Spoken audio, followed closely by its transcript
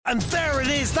And there it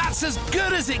is. That's as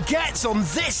good as it gets on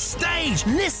this stage.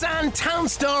 Nissan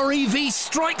Townstar EV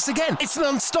strikes again. It's an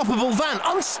unstoppable van.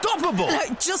 Unstoppable.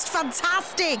 Look, just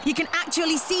fantastic. You can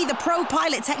actually see the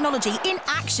ProPilot technology in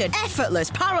action.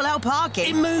 Effortless parallel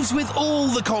parking. It moves with all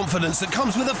the confidence that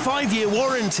comes with a 5-year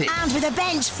warranty. And with a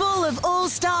bench full of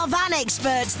all-star van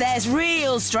experts, there's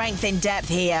real strength in depth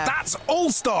here. That's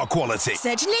all-star quality.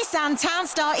 Search Nissan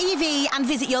Townstar EV and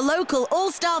visit your local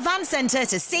all-star van centre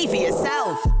to see for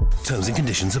yourself. Terms and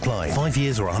conditions apply. 5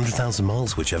 years or 100,000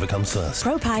 miles, whichever comes first.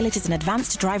 ProPilot is an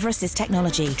advanced driver assist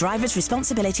technology. Driver's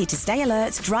responsibility to stay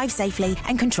alert, drive safely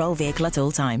and control vehicle at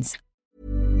all times.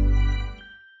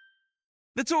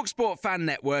 The TalkSport Fan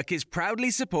Network is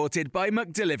proudly supported by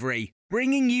McDelivery,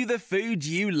 bringing you the food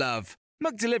you love.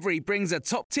 McDelivery brings a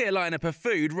top-tier lineup of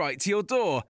food right to your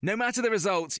door. No matter the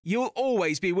result, you'll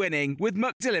always be winning with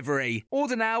McDelivery.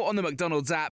 Order now on the McDonald's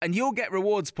app and you'll get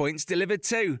rewards points delivered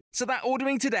too. So that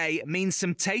ordering today means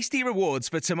some tasty rewards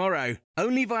for tomorrow.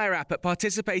 Only via app at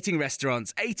participating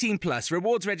restaurants. 18 plus.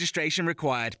 Rewards registration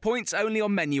required. Points only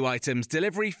on menu items.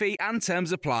 Delivery fee and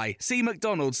terms apply. See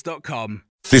mcdonalds.com.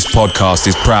 This podcast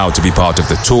is proud to be part of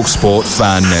the TalkSport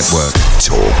Fan Network.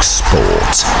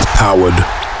 TalkSport. Powered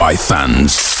by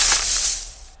fans.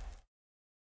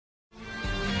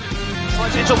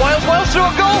 It's a Wales through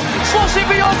a goal, slots it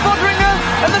beyond Rotherham,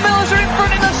 and the Millers are in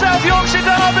front in the South Yorkshire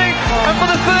derby. And for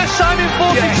the first time in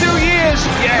 42 years,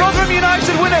 Rotherham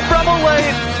United win at Bramall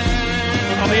Lane.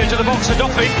 On the edge of the box for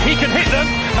Duffy, he can hit them,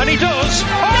 and he does.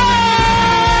 Oh!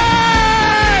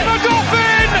 Duffy!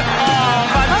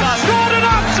 Has scored an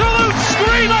absolute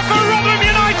screamer for Rotherham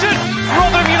United.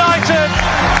 Rotherham United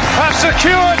have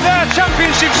secured their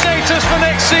championship status for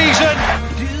next season.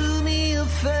 Do me a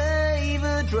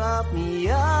favour, drop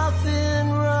me off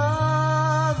in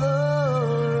Rotherham.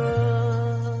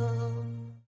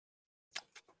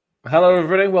 Hello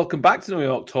everybody, welcome back to New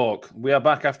York Talk. We are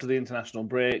back after the international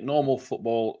break. Normal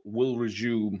football will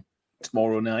resume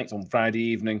tomorrow night on Friday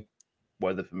evening,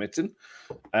 weather permitting.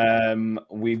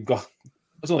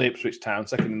 It's only Ipswich Town,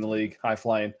 second in the league, high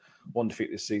flying, one defeat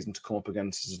this season to come up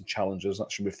against us and challengers.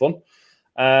 That should be fun.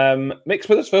 Mick's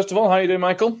with us, first of all. How are you doing,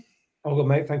 Michael? All good,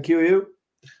 mate. Thank you. You?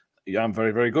 Yeah, I'm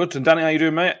very, very good. And Danny, how are you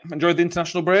doing, mate? Enjoyed the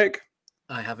international break?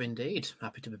 I have indeed.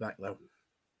 Happy to be back, though.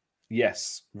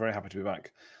 Yes, very happy to be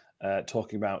back.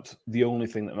 Talking about the only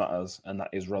thing that matters, and that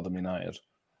is Rotherham United.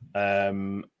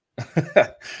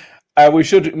 We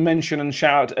should mention and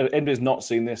shout out, anybody's not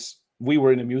seen this, we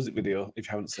were in a music video, if you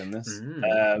haven't seen this.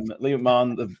 Lee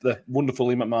McMahon, the wonderful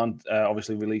Lee McMahon,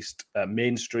 obviously released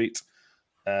Main Street,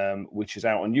 which is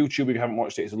out on YouTube. If you haven't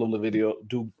watched it, it's a lovely video.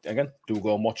 Do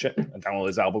go and watch it and download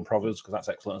his album, Proverbs, because that's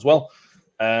excellent as well.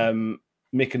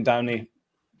 Mick and Downey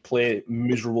play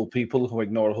miserable people who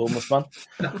ignore a homeless man.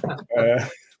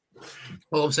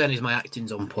 All I'm saying is my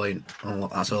acting's on point.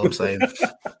 That's all I'm saying.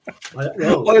 I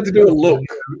had to do a look.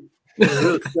 It's a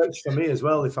real stretch for me as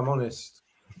well, if I'm honest.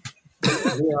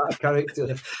 That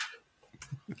character.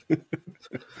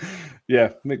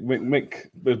 Yeah, Mick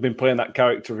has been playing that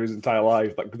character his entire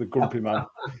life, like the grumpy man.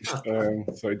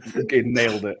 So he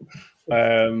nailed it.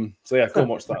 So yeah, go and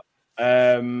watch that.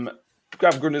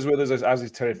 Gav Grundy's with us, as is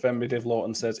Terry Fenby. Dave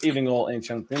Lawton says, evening all, any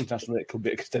chance the international break could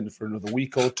be extended for another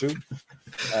week or two.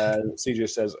 CJ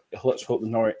says, let's hope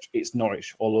it's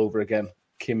Norwich all over again.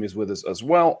 Kim is with us as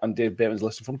well, and Dave Bateman's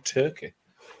listening from Turkey.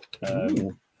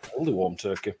 Really warm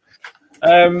Turkey.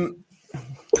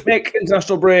 Mick,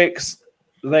 international breaks,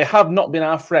 they have not been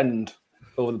our friend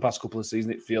over the past couple of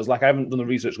seasons, it feels like. I haven't done the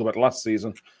research to go back to last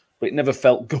season, but it never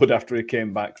felt good after he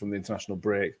came back from the international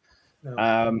break.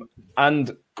 No.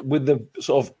 And with the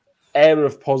sort of air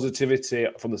of positivity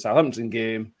from the Southampton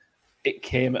game, it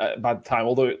came at a bad time.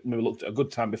 Although it maybe looked at a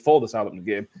good time before the Southampton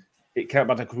game, it came at a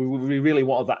bad time because we really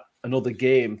wanted another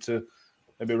game to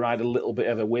maybe ride a little bit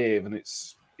of a wave, and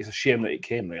it's a shame that it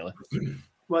came, really.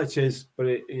 Well, it is, but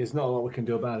it's not a lot we can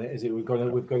do about it, is it? We've got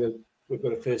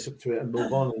to face up to it and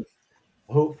move on. And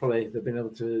hopefully, they'll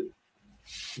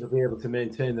be able to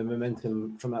maintain the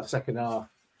momentum from that second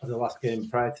half of the last game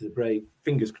prior to the break.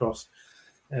 Fingers crossed.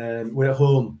 We're at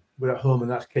home, and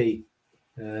that's key.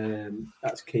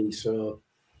 That's key. So,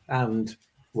 and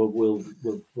we'll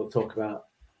talk about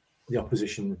the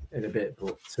opposition in a bit,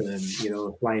 but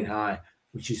flying high,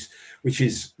 which is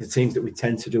the teams that we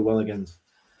tend to do well against.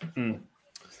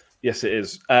 Yes, it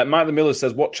is. Mike the Miller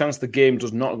says, what chance the game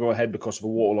does not go ahead because of a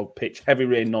waterlogged pitch? Heavy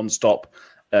rain non-stop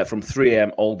from 3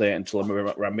 a.m. all day until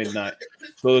around midnight.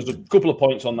 So there's a couple of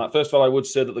points on that. First of all, I would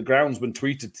say that the groundsman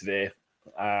tweeted today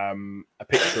a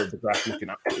picture of the grass looking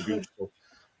absolutely beautiful.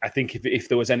 I think if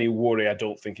there was any worry, I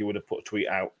don't think he would have put a tweet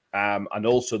out. And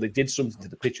also, they did something to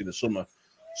the pitch in the summer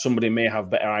somebody may have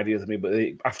better ideas than me, but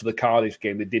after the Cardiff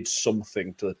game, they did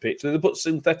something to the pitch. They put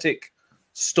synthetic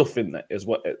stuff in there, is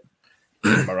what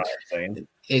am I right in saying?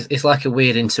 It's like a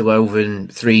weird interwoven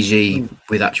 3G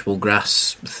with actual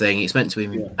grass thing. It's meant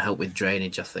to help with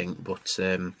drainage, I think, but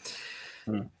you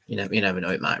never know.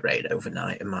 It might rain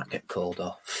overnight and might get called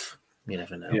off. You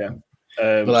never know. Yeah.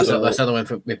 Well, that's how they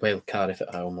went. We play with Cardiff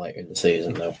at home later in the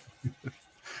season, though.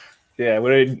 Yeah,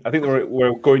 I think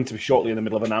we're going to be shortly in the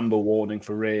middle of an amber warning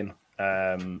for rain.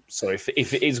 So if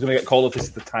it is going to get called off, this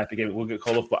is the type of game it will get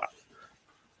called off. But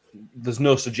there's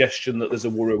no suggestion that there's a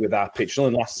worry with our pitch.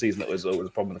 Only last season that was a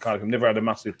problem with the Cardiff. We've never had a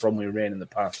massive problem with rain in the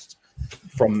past,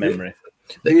 from memory.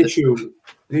 The issue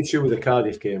with the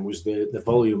Cardiff game was the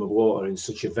volume of water in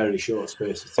such a very short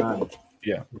space of time.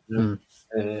 Yeah.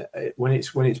 When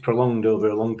it's prolonged over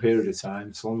a long period of time,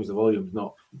 as long as the volume's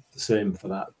not the same for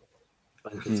that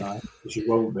length of time, which it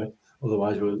won't be.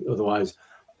 Otherwise,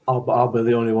 I'll be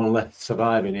the only one left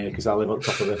surviving here because I live on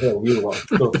top of the hill. You lot.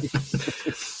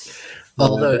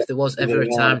 Although, if there was ever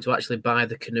a time to actually buy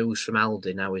the canoes from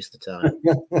Aldi, now is the time.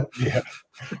 Yeah.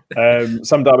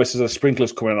 Sam Darby says the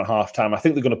sprinklers coming on at half time. I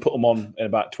think they're going to put them on in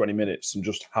about 20 minutes and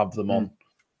just have them on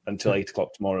until 8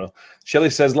 o'clock tomorrow. Shelley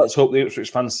says, let's hope the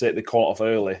Ipswich fans say they call it off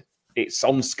early. It's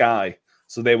on Sky,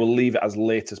 so they will leave it as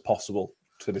late as possible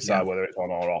to decide whether it's on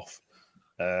or off.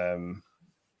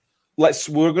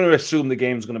 We're going to assume the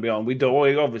game's going to be on. We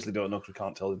obviously don't know because we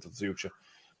can't tell into the future.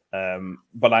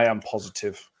 But I am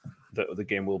positive that the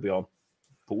game will be on.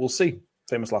 But we'll see.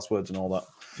 Famous last words and all that.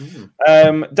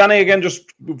 Danny, again,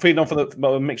 just feeding off of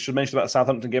the mixture mentioned about the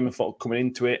Southampton game and thought coming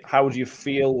into it. How do you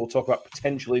feel? We'll talk about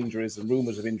potential injuries and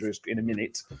rumours of injuries in a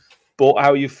minute. But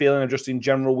how are you feeling just in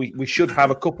general? We should have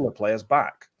a couple of players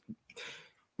back.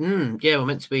 Yeah, we're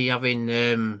meant to be having,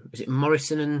 is it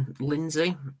Morrison and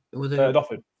Lindsay?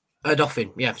 Doffin.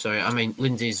 Doffin, yeah, sorry. I mean,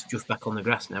 Lindsay's just back on the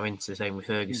grass now, into the same with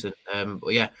Ferguson.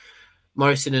 But yeah,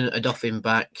 Morrison and Doffin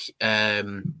back.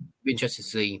 Be interested to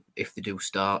see if they do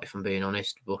start, if I'm being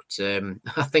honest. But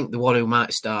I think the one who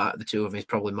might start the two of them is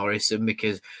probably Morrison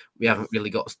because we haven't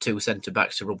really got two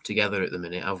centre-backs to rub together at the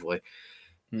minute, have we?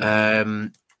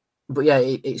 But yeah,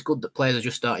 it's good that players are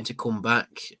just starting to come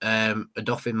back.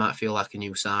 Doffin might feel like a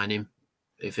new signing.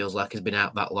 It feels like he's been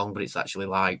out that long, but it's actually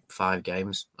like 5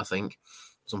 games, I think.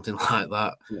 Something like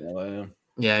that.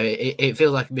 Yeah, it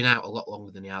feels like he's been out a lot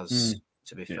longer than he has,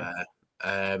 to be fair.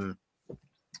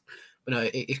 But no,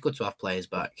 it's good to have players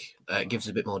back. It gives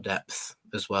us a bit more depth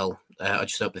as well. I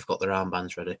just hope they've got their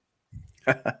armbands ready.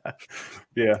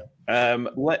 Yeah.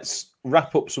 Let's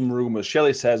wrap up some rumours.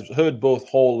 Shelley says, heard both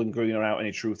Hall and Green are out.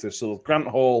 Any truth is so Grant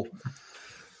Hall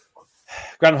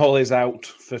is out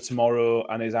for tomorrow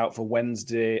and is out for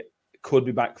Wednesday. Could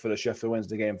be back for the Sheffield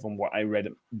Wednesday game. From what I read,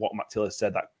 what Matt Tiller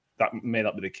said, that may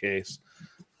not be the case.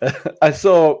 I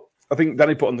think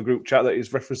Danny put on the group chat that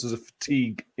he's referenced as a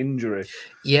fatigue injury.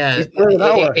 Yeah,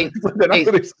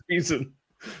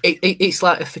 it's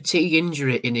like a fatigue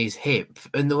injury in his hip,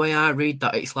 and the way I read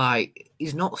that, it's like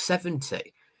he's not 70.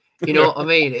 You know what I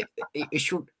mean? It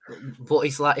should, but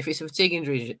it's like if it's a fatigue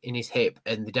injury in his hip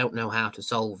and they don't know how to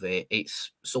solve it,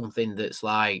 it's something that's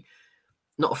like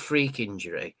not a freak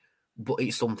injury, but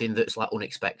it's something that's like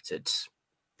unexpected.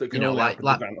 You know, like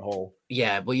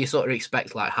yeah, but you sort of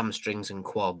expect like hamstrings and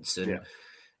quads and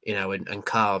you know and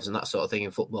calves and that sort of thing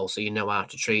in football, so you know how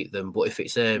to treat them. But if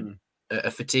it's a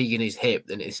fatigue in his hip,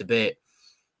 then it's a bit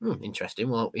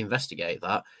interesting. Well, investigate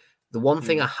that. The one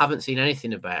thing I haven't seen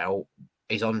anything about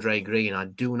is Andre Green. I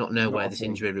do not know where this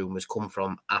injury rumours come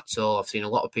from at all. I've seen a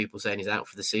lot of people saying he's out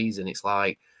for the season. It's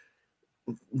like,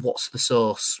 what's the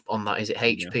source on that? Is it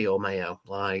HP or Mayo?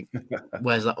 Like,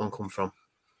 where's that one come from?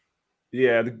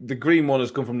 Yeah, the Green one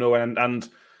has come from nowhere, and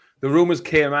the rumours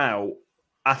came out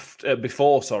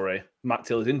before Matt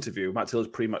Taylor's interview, Matt Taylor's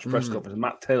pre-match press conference.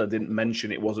 Matt Taylor didn't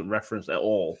mention it, wasn't referenced at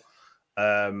all.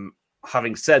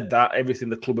 Having said that, everything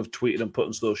the club have tweeted and put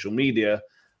on social media,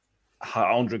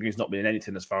 Andre Green's not been in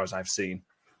anything as far as I've seen.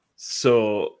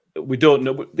 So we don't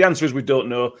know. The answer is we don't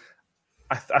know.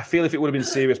 I feel if it would have been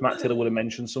serious, Matt Taylor would have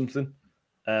mentioned something.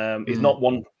 He's not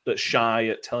one that's shy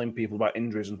at telling people about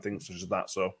injuries and things such as that.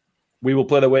 So we will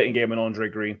play the waiting game on Andre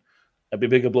Green. It'd be a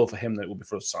bigger blow for him than it would be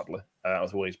for us, sadly.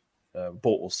 Otherwise, but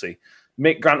we'll see.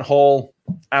 Make Grant Hall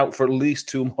out for at least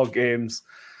 2 more games.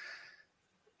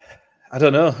 I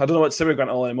don't know what to say with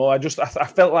Grant Hall anymore. I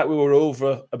felt like we were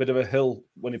over a bit of a hill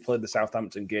when he played the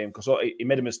Southampton game because he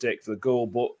made a mistake for the goal,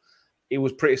 but he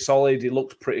was pretty solid. He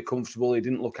looked pretty comfortable. He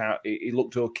didn't look out. He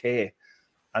looked okay.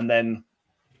 And then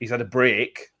he's had a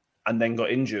break and then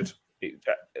got injured.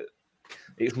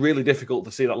 It's really difficult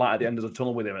to see that light at the end of the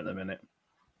tunnel with him at the minute.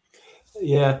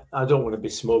 Yeah, I don't want to be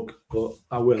smug, but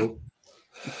I will.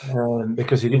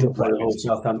 Because he didn't play the whole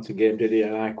Southampton game, did he?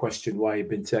 And I questioned why he'd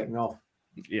been taken off.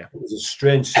 Yeah. It was a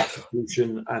strange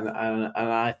substitution, and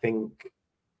I think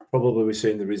probably we're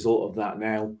seeing the result of that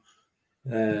now.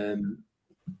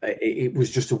 It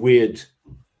was just a weird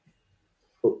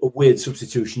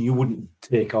substitution. You wouldn't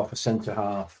take off a centre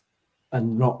half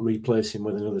and not replace him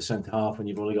with another centre half when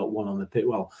you've only got one on the pitch.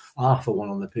 Well, half of one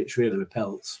on the pitch really with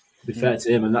Peltz. To be fair to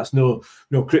him, and that's no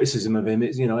criticism of him.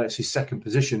 It's it's his second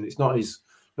position. It's not his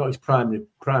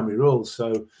primary role.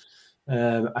 So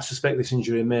I suspect this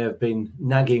injury may have been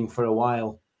nagging for a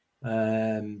while.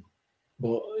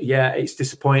 But yeah, it's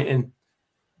disappointing.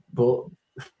 But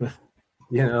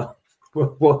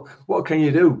what can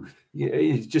you do?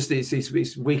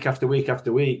 It's week after week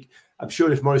after week. I'm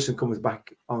sure if Morrison comes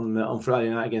back on Friday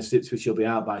night against Ipswich, he'll be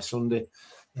out by Sunday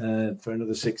for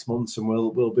another 6 months, and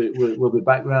we'll be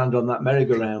back round on that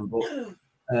merry-go-round. But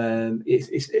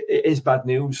it is bad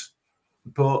news.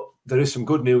 But there is some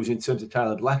good news in terms of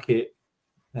Tyler Blackett.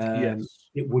 Yes.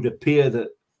 It would appear that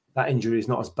injury is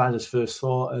not as bad as first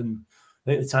thought, and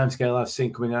I think the timescale I've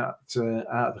seen coming out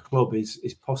of the club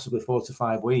is possibly 4 to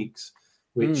 5 weeks,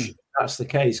 which that's the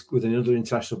case with another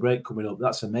international break coming up.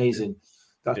 That's amazing.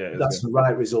 That's the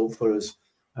right result for us.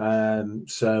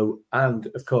 So, and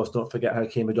of course, don't forget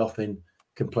Hakeem Adofin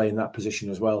can play in that position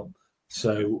as well.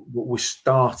 So we're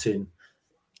starting,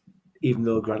 even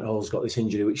though Grant Hall's got this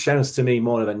injury, which sounds to me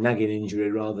more of a nagging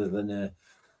injury rather than a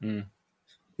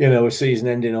season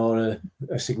ending or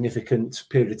a significant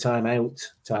period of time out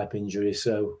type injury.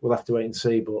 So we'll have to wait and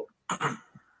see. But it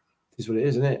is what it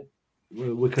is, isn't it?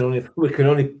 We can only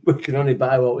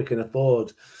buy what we can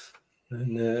afford,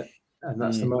 and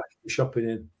that's the market we're shopping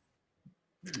in.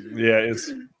 Yeah,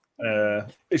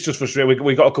 it's just frustrating.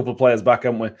 We got a couple of players back,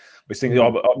 haven't we? We're thinking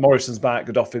Morrison's back,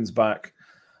 Godoffin's back,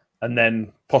 and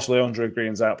then possibly Andre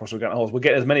Green's out, possibly Grant Halls. We're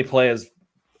getting as many players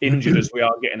injured as we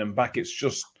are getting them back. It's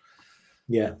just,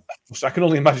 I can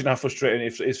only imagine how frustrating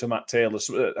it is for Matt Taylor.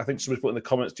 I think somebody's put in the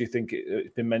comments, do you think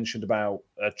it's been mentioned about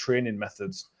training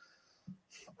methods?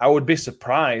 I would be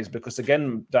surprised because,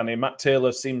 again, Danny, Matt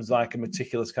Taylor seems like a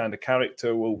meticulous kind of character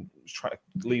who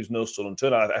leaves no stone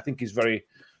unturned. I think he's very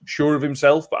sure of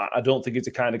himself, but I don't think he's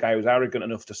the kind of guy who's arrogant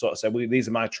enough to sort of say, well, these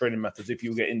are my training methods. If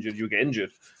you get injured, you get injured.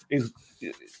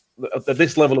 At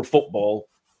this level of football,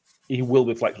 he will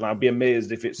be flexible. I'd be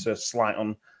amazed if it's a slight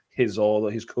on his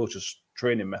or his coach's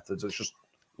training methods. It's just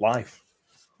life.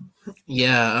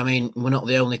 Yeah, I mean, we're not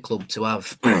the only club to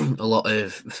have a lot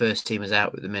of first teamers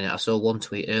out at the minute. I saw one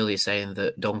tweet earlier saying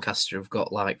that Doncaster have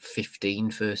got like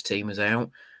 15 first teamers out.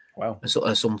 Wow. Sort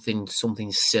of something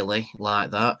silly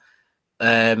like that.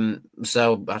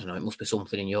 So I don't know, it must be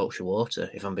something in Yorkshire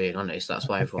water, if I'm being honest. That's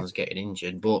why everyone's getting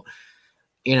injured. But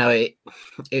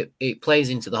it plays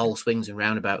into the whole swings and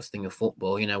roundabouts thing of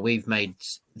football. We've made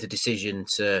the decision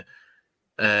to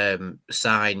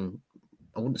sign,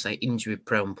 I wouldn't say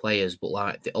injury-prone players, but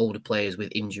like the older players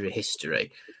with injury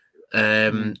history.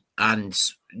 And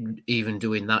even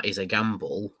doing that is a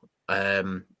gamble.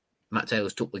 Matt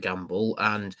Taylor's took the gamble,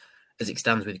 and as it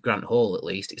stands with Grant Hall, at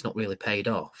least, it's not really paid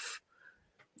off.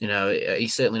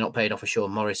 He's certainly not paid off for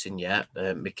Sean Morrison yet,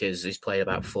 because he's played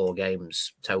about 4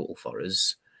 games total for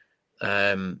us.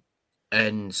 And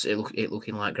it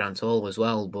looking like Grant Hall as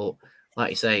well. But like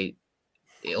you say,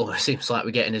 it almost seems like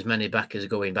we're getting as many back as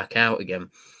going back out again.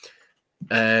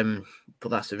 But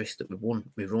that's the risk that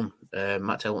we run.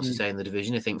 Matt Taylor wants to stay in the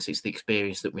division. He thinks it's the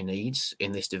experience that we need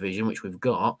in this division, which we've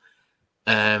got.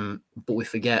 But we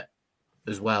forget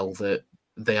as well that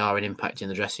they are an impact in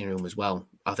the dressing room as well.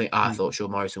 I thought Sean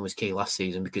Morrison was key last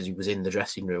season because he was in the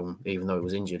dressing room, even though he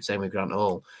was injured. Same with Grant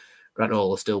Hall. Grant Hall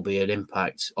will still be an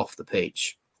impact off the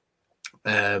pitch.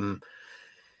 But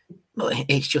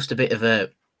it's just a bit of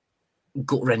a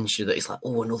gut wrencher that it's like,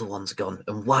 oh, another one's gone.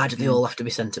 And why do they all have to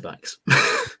be centre backs?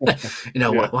 Why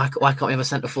can't we have a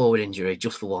centre forward injury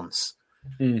just for once?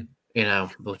 But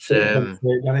what's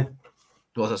that,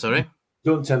 sorry?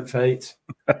 Don't tempt fate.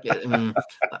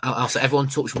 I'll say everyone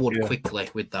touch wood quickly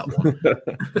with that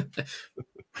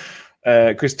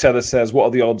one. Chris Taylor says, what are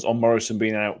the odds on Morrison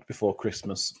being out before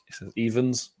Christmas? He says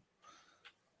evens.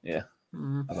 Yeah.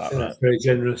 That's very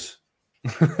generous.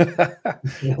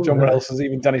 John Morrell says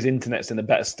even Danny's internet's in a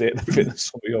better state than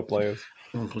some of your players.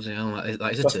 Oh, bloody hell,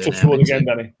 that is a touch the wood again,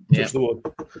 Danny. Touch the wood.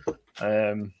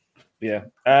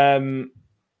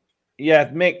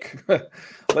 Mick,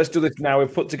 let's do this now.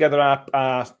 We've put together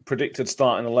our predicted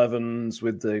starting 11s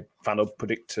with the fan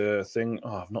predictor thing.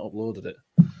 Oh, I've not uploaded it.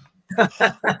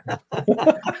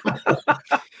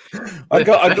 I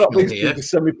got these people to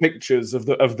send me pictures of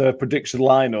the prediction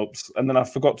lineups, and then I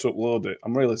forgot to upload it.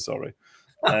 I'm really sorry.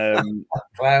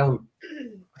 Clown.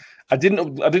 I've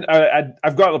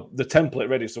got the template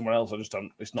ready somewhere else.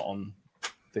 It's not on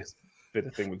this bit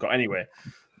of thing we've got anyway.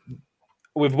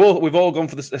 We've all gone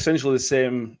for essentially the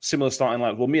same, similar starting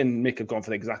line. Well, me and Mick have gone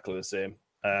for exactly the same,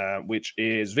 which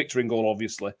is Victor in goal,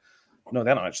 obviously. No,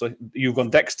 they're not actually. You've gone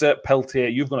Dexter, Peltier.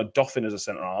 You've gone a Doffin as a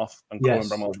centre half, and Colin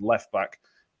Bramwell as left back.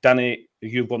 Danny,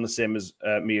 you've gone the same as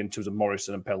me in terms of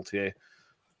Morrison and Peltier.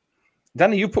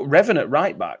 Danny, you put Revan at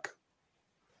right back.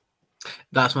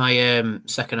 That's my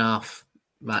second half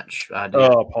match idea.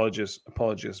 Oh, apologies,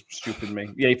 stupid me.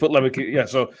 Yeah, you put Leverkusen. Yeah,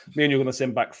 so me and you are on the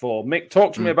same back four. Mick,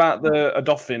 talk to me about the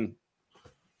Doffin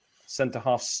centre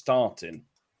half starting.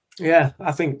 Yeah,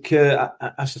 I think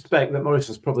I suspect that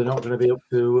Morrison's probably not going to be up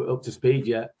to speed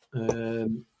yet,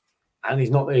 and he's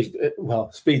not.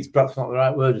 Speed's perhaps not the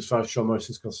right word as far as Sean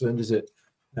Morrison's concerned, is it?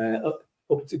 Up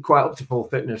to full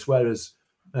fitness, whereas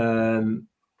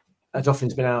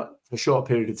Doffin's been out for a short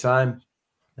period of time.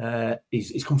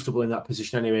 He's comfortable in that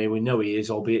position anyway. We know he is,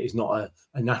 albeit he's not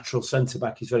a natural centre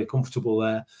back. He's very comfortable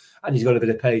there, and he's got a bit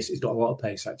of pace. He's got a lot of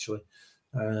pace actually,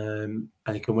 and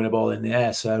he can win a ball in the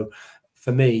air. So.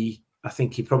 For me, I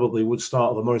think he probably would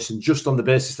start over Morrison just on the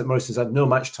basis that Morrison's had no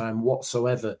match time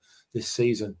whatsoever this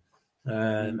season.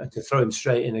 And to throw him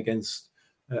straight in against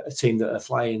a team that are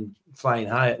flying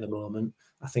high at the moment,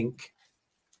 I think,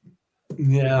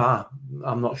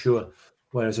 I'm not sure.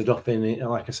 Whereas Adopin,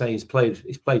 like I say, he's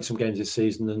played some games this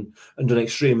season and done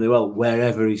extremely well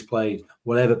wherever he's played,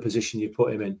 whatever position you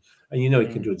put him in. And you know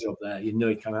he can do a job there. You know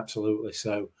he can absolutely.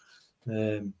 So,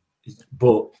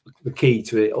 but the key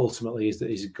to it ultimately is that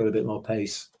he's got a bit more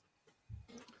pace.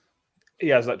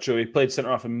 Yeah, is that true? He played centre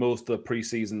half in most of the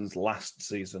pre-seasons last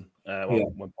season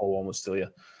when Paul Warne was still here.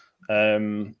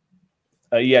 Danny,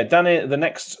 the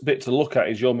next bit to look at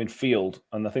is your midfield,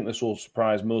 and I think this will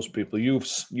surprise most people.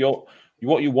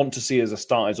 What you want to see as a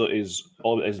start is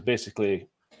basically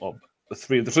the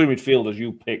three midfielders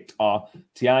you picked are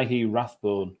Tiahi,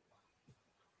 Rathbone,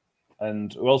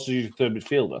 and who else is your third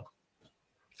midfielder?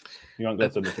 You aren't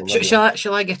got third midfielder.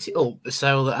 Shall I get it up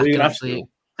so that I can actually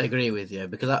agree with you?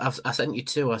 Because I sent you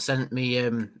two. I sent me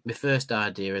my first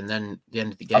idea and then the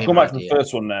end of the game. I've gone back to the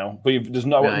first one now, but there's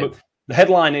no. Right. The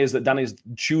headline is that Danny's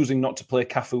choosing not to play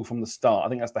Cafu from the start. I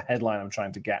think that's the headline I'm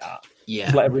trying to get at. Yeah.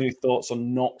 Just let everybody thoughts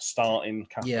on not starting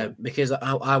Cafu. Yeah, because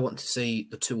I want to see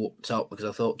the two up top because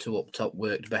I thought two up top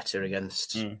worked better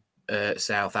against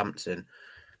Southampton.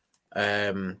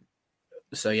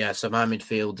 So my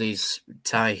midfield is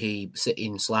Taihi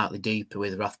sitting slightly deeper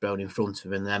with Rathbone in front of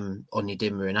him, and then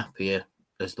Onyedinma and Appiah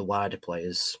as the wider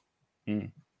players.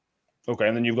 Okay,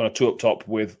 and then you've got a two up top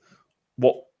with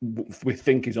what we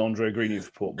think is Andre Green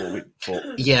you've put.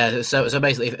 Yeah, so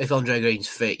basically if Andre Green's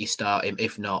fit, you start him.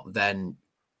 If not, then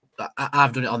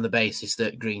I've done it on the basis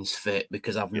that Green's fit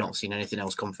because I've not seen anything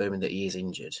else confirming that he is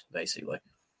injured, basically.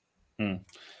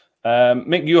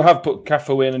 Mick, you have put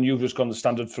Cafu in and you've just gone the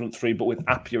standard front three, but with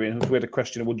Appiah in. We had a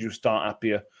question, would you start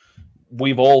Appiah?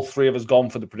 We've all three of us gone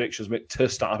for the predictions, Mick, to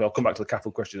start Appiah. I'll come back to the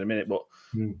Cafu question in a minute, but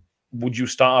would you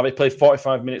start Appiah? He played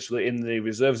 45 minutes in the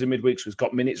reserves in midweek, so he's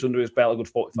got minutes under his belt, a good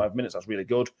 45 minutes. That's really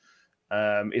good.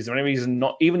 Is there any reason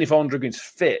not, even if Andre Green's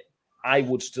fit, I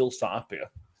would still start Appiah?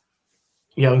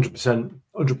 Yeah,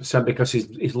 100%, because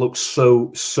he's looked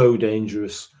so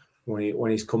dangerous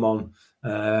when he's come on.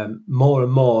 More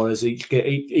and more as each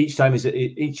time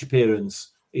each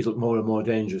appearance, he's looked more and more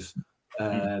dangerous,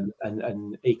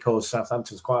 and he caused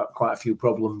Southampton quite a few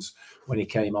problems when he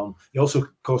came on. He also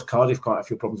caused Cardiff quite a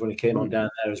few problems when he came on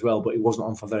down there as well, but he wasn't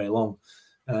on for very long.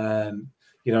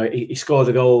 He scored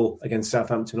a goal against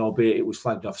Southampton, albeit it was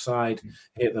flagged offside.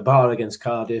 He hit the bar against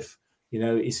Cardiff.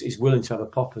 He's willing to have a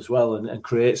pop as well and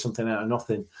create something out of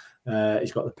nothing.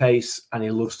 He's got the pace and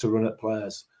he loves to run at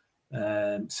players.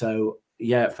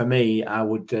 For me, I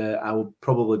would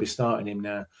probably be starting him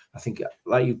now. I think,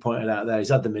 like you pointed out there, he's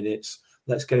had the minutes.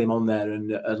 Let's get him on there and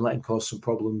let him cause some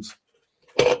problems.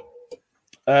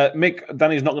 Mick,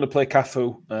 Danny's not going to play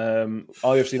Cafu.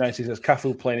 RUFC 90 says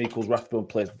Cafu playing equals Rathbone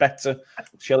plays better.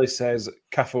 Shelley says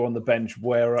Cafu on the bench.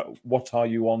 What are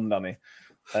you on, Danny?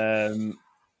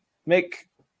 Mick,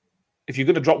 if you're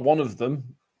going to drop one of them,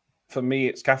 for me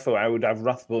it's Cafu. I would have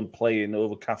Rathbone playing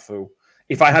over Cafu.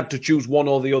 If I had to choose one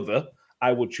or the other,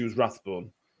 I would choose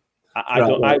Rathbone. I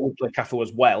would play Cafu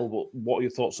as well, but what are your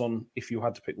thoughts on if you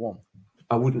had to pick one?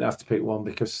 I wouldn't have to pick one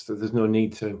because there's no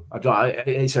need to.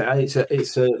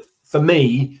 For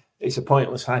me, it's a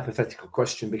pointless hypothetical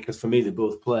question because for me they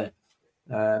both play.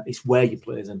 It's where you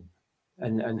play them.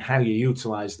 and how you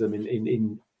utilise them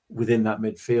in within that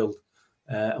midfield.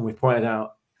 And we pointed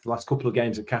out the last couple of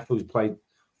games that Cathalo's played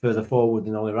further forward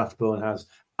than Ollie Rathbone has.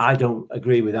 I don't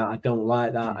agree with that. I don't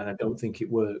like that, and I don't think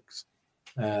it works.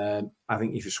 I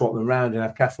think if you swap them around and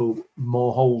have Cathal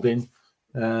more holding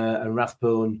and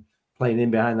Rathbone playing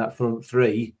in behind that front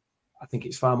three, I think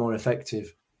it's far more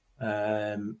effective.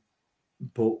 But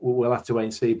we'll have to wait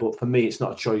and see. But for me, it's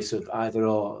not a choice of either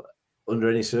or under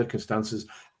any circumstances,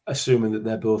 assuming that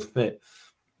they're both fit.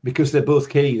 Because they're both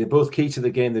key. They're both key to the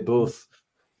game. They've both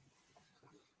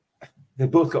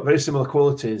got very similar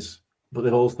qualities, but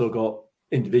they've also got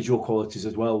individual qualities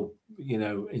as well,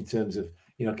 in terms of,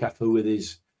 Cafu with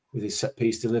his set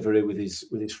piece delivery, with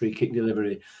his free kick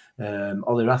delivery.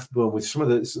 Ollie Rathbone with some of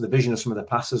the vision of some of the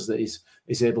passes that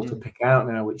he's able to pick out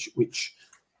now, which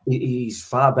he's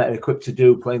far better equipped to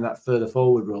do playing that further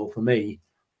forward role for me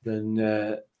than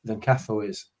Cafu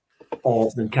is,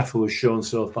 or than Cafu has shown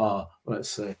so far. Let's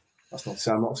say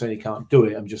I'm not saying he can't do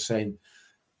it. I'm just saying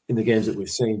in the games that we've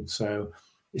seen. So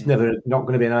it's not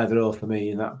going to be an either or for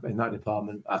me in that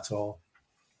department at all.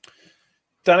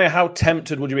 Danny, how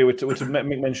tempted would you be to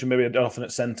mention maybe a Doffin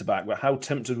at centre back? But how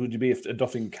tempted would you be if a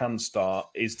Doffin can start?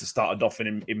 Is to start a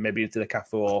Doffin in maybe into the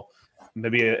Cafu, or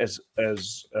maybe as a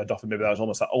Doffin, maybe that was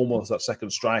almost that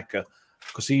second striker,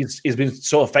 because he's been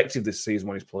so effective this season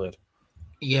when he's played.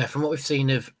 Yeah, from what we've seen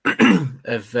of a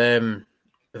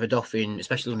Doffin,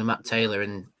 especially under Matt Taylor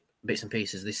and bits and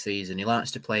pieces this season, he likes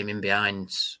to play him in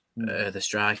behind the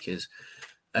strikers.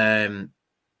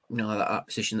 That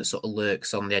position that sort of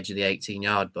lurks on the edge of the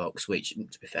 18-yard box, which,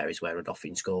 to be fair, is where a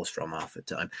Doffin scores from half the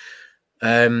time.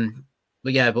 But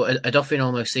a Doffin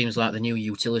almost seems like the new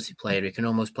utility player. He can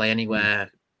almost play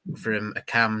anywhere from a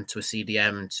cam to a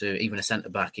CDM to even a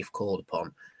centre-back if called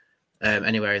upon,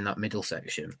 anywhere in that middle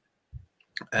section.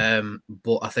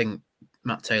 But I think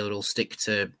Matt Taylor will stick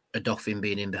to a Doffin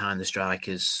being in behind the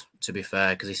strikers, to be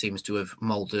fair, because he seems to have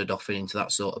moulded a Doffin into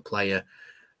that sort of player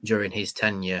during his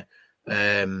tenure.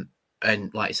 And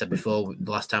like I said before,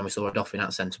 the last time we saw a Doffin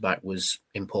at centre-back was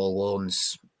in Paul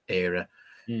Warne's era.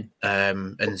 And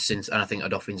I think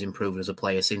Doffin's improved as a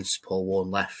player since Paul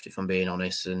Warne left, if I'm being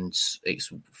honest, and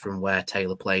it's from where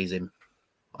Taylor plays him.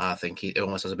 I think he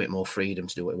almost has a bit more freedom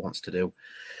to do what he wants to do.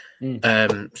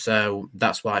 So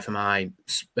that's why for my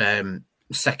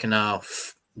second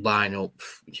half lineup,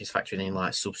 which is factoring in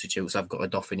like substitutes, I've got a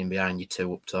Doffin in behind you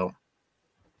two up top.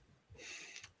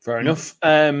 Fair enough.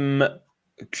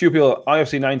 Few people,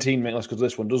 IFC 19, make less because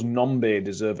this one. Does Nombe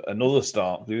deserve another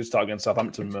start? He did start against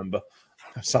Southampton, remember?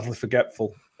 Sadly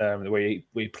forgetful the way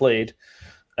he played.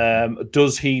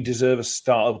 Does he deserve a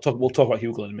start? We'll talk about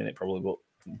Hugo in a minute, probably, but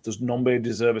does Nombe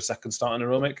deserve a second start in a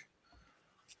row, Mick?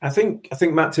 I think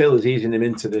Matt Taylor's easing him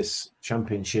into this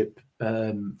championship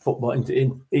football,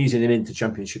 easing him into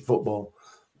championship football.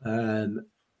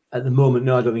 At the moment,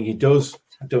 no, I don't think he does.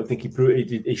 I don't think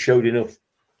he showed enough.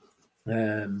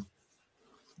 I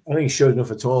don't think he showed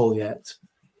enough at all yet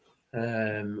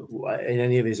in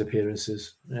any of his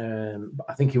appearances. But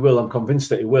I think he will. I'm convinced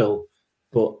that he will.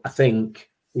 But I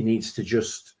think he needs to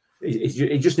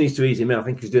he just needs to ease him in. I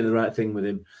think he's doing the right thing with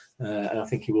him, and I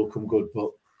think he will come good.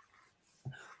 But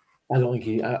I don't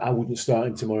think I wouldn't start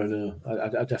him tomorrow. No,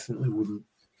 I definitely wouldn't.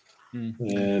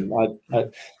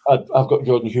 I've got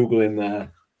Jordan Hugo in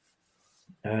there.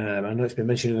 I know it's been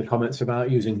mentioned in the comments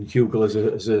about using Hugo as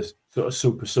a sort of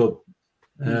super sub.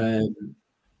 I've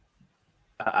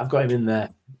got him in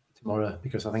there tomorrow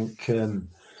because I think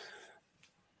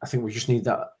we just need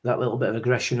that little bit of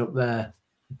aggression up there.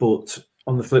 But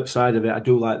on the flip side of it, I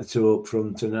do like the two up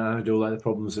front, and I do like the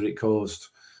problems that it caused.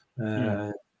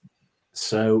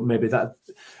 So maybe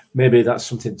that's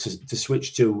something to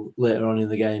switch to later on in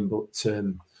the game. But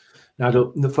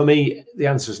for me, the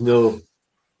answer is no.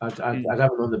 I'd have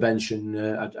him on the bench, and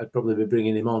I'd probably be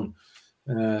bringing him on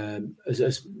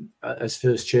as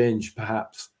first change,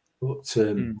 perhaps. But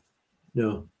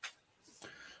no.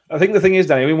 I think the thing is,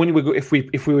 Danny, if we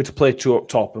were to play two up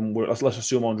top, and let's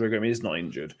assume Andre Graham is not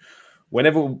injured,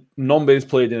 whenever Nombe is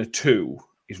played in a two,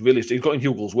 he's got in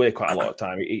Hugo's way quite a lot of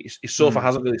time. His so far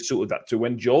hasn't really suited that two.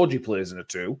 When Georgie plays in a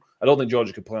two, I don't think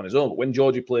Georgie can play on his own, but when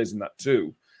Georgie plays in that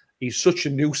two, he's such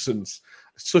a nuisance.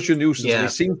 Yeah.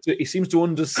 He seems to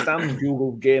understand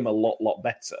Hugo's game a lot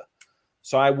better.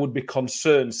 So I would be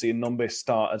concerned seeing Nombe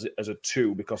start as a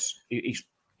two, because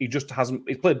he just hasn't.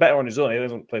 He's played better on his own. He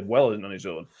hasn't played well on his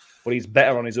own, but he's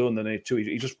better on his own than a two.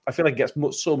 I feel like he gets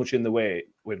so much in the way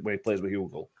when he plays with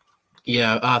Hugo.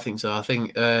 Yeah, I think so. I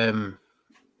think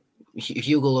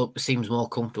Hugo seems more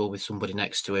comfortable with somebody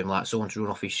next to him, like someone to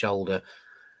run off his shoulder,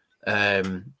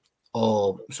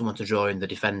 or someone to draw in the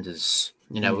defenders.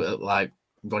 Like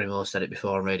Ronnie Moore said it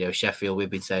before on Radio Sheffield. We've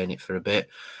been saying it for a bit.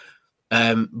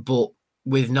 But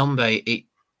with Nombe,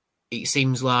 it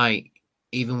seems like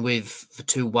even with the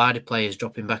two wider players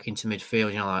dropping back into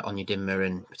midfield, like Onyedinma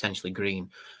and potentially Green,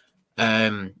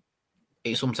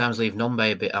 it sometimes leaves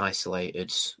Nombe a bit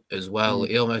isolated as well.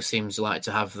 He almost seems like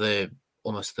to have the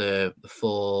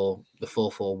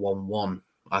 4-4-1-1.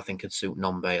 I think could suit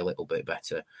Nombe a little bit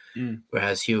better,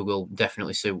 whereas Hugo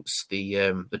definitely suits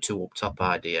the two up top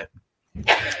idea.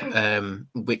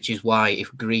 Which is why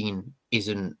if Green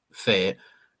isn't fit,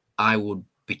 I would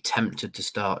be tempted to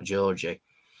start Georgie.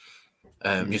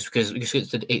 Just because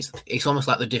it's almost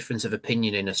like the difference of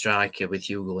opinion in a striker with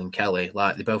Hugo and Kelly.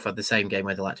 Like they both have the same game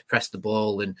where they like to press the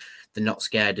ball and they're not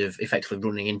scared of effectively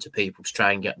running into people to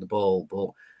try and get the ball.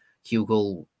 But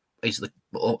Hugo is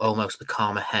almost the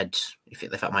calmer head, if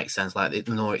that makes sense, like the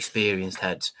more experienced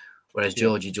head. Whereas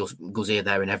Georgie just goes here,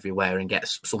 there, and everywhere and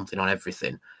gets something on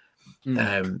everything.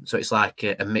 So it's like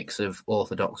a mix of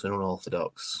orthodox and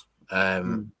unorthodox.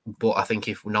 But I think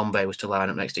if Nombe was to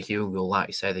line up next to Hugo, like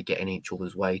you say, they get in each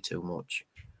other's way too much.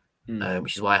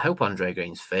 Which is why I hope Andre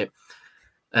Green's fit.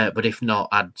 But if not,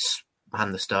 I'd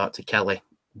hand the start to Kelly.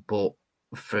 But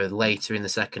for later in the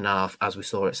second half, as we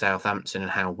saw at Southampton and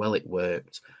how well it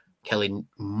worked, Kelly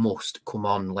must come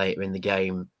on later in the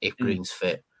game if Green's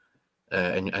fit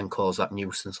and cause that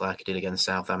nuisance like he did against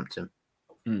Southampton.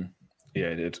 Yeah,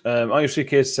 he did.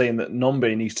 IFCK is saying that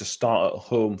Nombe needs to start at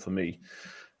home for me.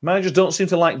 Managers don't seem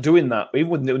to like doing that. Even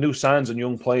with new signs and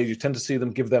young players, you tend to see them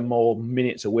give them more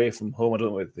minutes away from home. I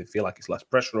don't know if they feel like it's less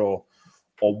pressure or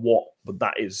what, but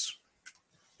it's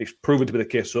proven to be the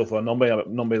case so far.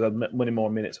 Nombe's had many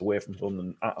more minutes away from home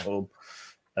than at home.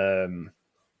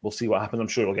 We'll see what happens. I'm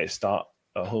sure he'll get a start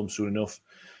at home soon enough.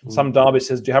 Sam Darby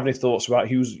says, do you have any thoughts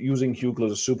about using Hugo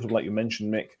as a super like you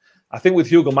mentioned, Mick? I think with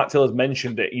Hugo, Matt Taylor's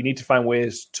mentioned it. You need to find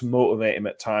ways to motivate him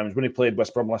at times. When he played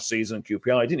West Brom last season,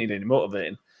 QPR, he didn't need any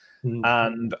motivating.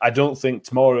 And I don't think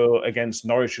tomorrow against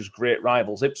Norwich's great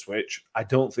rivals, Ipswich, I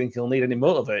don't think he'll need any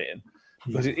motivating.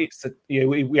 Because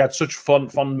we had such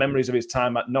fond memories of his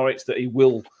time at Norwich that he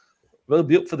will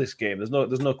be up for this game. There's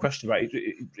no question about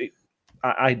it.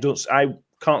 I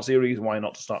can't see a reason why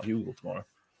not to start Hugo tomorrow.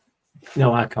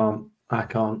 No, I can't. I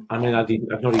mean,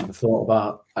 I've not even thought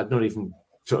about. I'd not even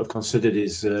sort of considered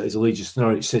his allegiance to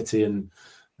Norwich City, and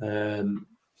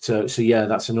so yeah,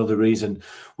 that's another reason.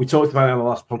 We talked about it on the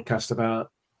last podcast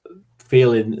about the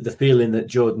feeling that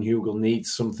Jordan Hugill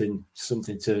needs something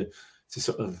to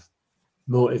sort of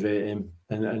motivate him,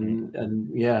 and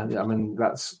yeah, I mean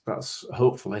that's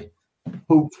hopefully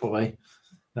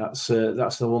that's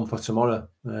the one for tomorrow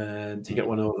to get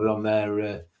one over on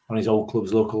there on his old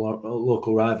club's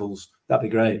local rivals. That'd be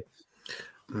great.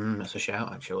 That's a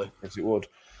shout, actually. Yes, it would.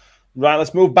 Right,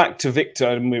 let's move back to Victor,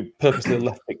 and we purposely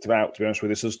left Victor out, to be honest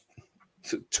with you.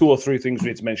 There's 2 or 3 things we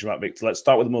need to mention about Victor. Let's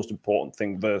start with the most important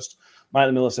thing first.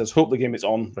 Michael Miller says, hope the game is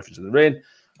on, reference to the rain,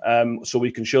 so we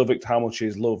can show Victor how much he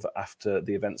is loved after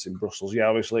the events in Brussels. Yeah,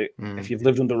 obviously, if you've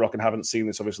lived under a rock and haven't seen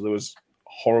this, obviously there was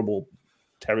horrible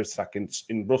terrorist attack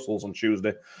in Brussels on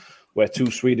Tuesday, where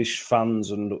 2 Swedish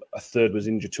fans and a third was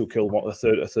injured, 2 killed, a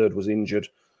third was injured,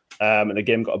 and the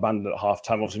game got abandoned at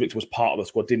half-time. Obviously, Victor was part of the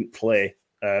squad, didn't play,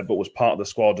 but was part of the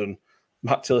squad, and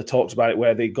Matt Tiller talks about it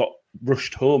where they got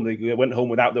rushed home. They went home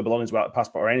without their belongings, without a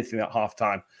passport or anything at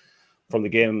half-time from the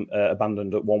game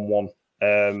abandoned at 1-1.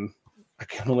 I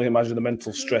can only imagine the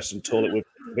mental stress and toll it with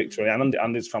Victor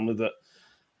and his family that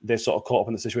they sort of caught up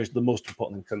in the situation. The most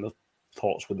important thing, the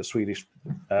thoughts with the Swedish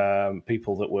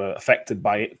people that were affected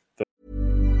by it.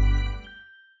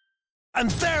 And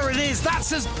there it is,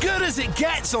 that's as good as it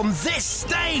gets on this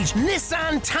stage.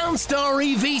 Nissan Townstar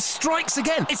EV strikes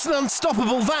again. It's an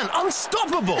unstoppable van,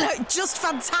 unstoppable. Just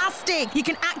fantastic. You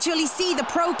can actually see the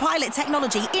Pro Pilot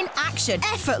technology in action.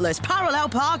 Effortless parallel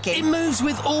parking. It moves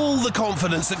with all the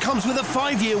confidence that comes with a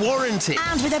 5-year warranty.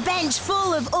 And with a bench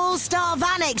full of all-star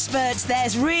van experts,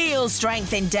 there's real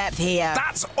strength in depth here.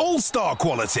 That's all-star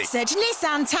quality. Search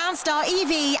Nissan Townstar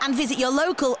EV and visit your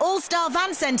local all-star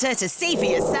van centre to see for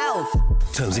yourself.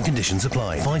 Terms and conditions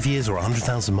apply. 5 years or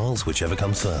 100,000 miles, whichever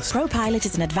comes first. Pro Pilot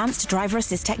is an advanced driver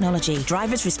assist technology.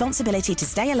 Driver's responsibility to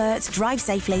stay alert, drive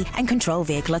safely, and control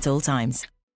vehicle at all times.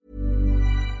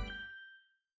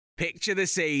 Picture the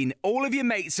scene. All of your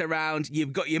mates around,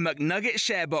 you've got your McNugget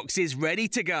share boxes ready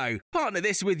to go. Partner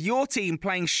this with your team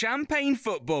playing champagne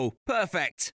football.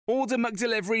 Perfect. Order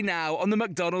McDelivery now on the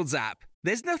McDonald's app.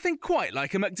 There's nothing quite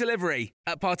like a McDelivery.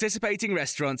 At participating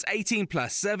restaurants, 18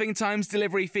 plus, serving times,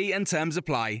 delivery fee and terms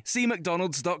apply. See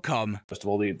mcdonalds.com. First of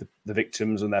all, the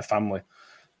victims and their family.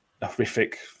 A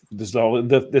horrific there's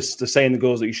the saying that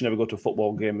goes that you should never go to a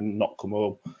football game and not come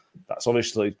home. That's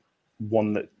obviously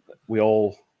one that we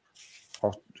all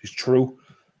is true.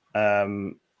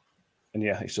 And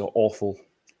yeah, it's an awful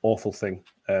thing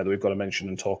that we've got to mention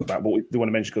and talk about. But we want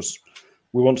to mention because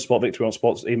we want to support Victor. We want to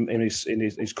support in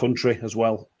his country as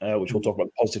well, which we'll talk about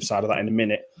the positive side of that in a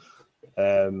minute.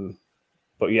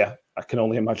 But yeah, I can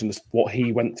only imagine what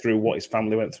he went through, what his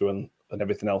family went through, and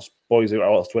everything else. Boys, what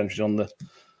else to mention on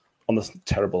the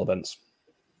terrible events?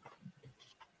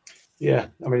 Yeah,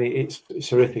 I mean, it's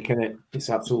horrific, isn't it?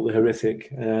 It's absolutely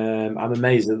horrific. I'm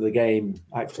amazed that the game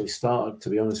actually started, to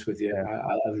be honest with you.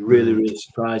 I was really, really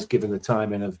surprised given the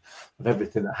timing of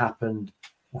everything that happened.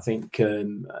 I think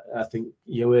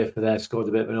UEFA there scored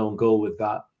a bit of an own goal with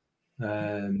that.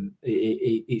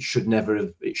 It should never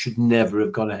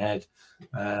have gone ahead.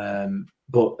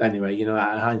 But anyway, you know,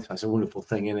 hindsight's a wonderful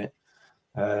thing, isn't it?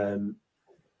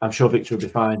 I'm sure Victor will be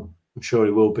fine. I'm sure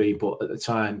he will be. But at the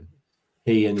time,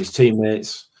 he and his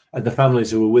teammates and the families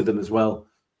who were with him as well.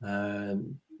 I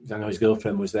know his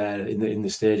girlfriend was there in the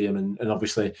stadium, and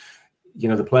obviously, you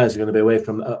know, the players are going to be away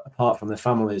apart from their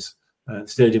families. The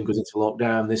stadium goes into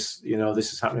lockdown. This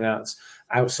is happening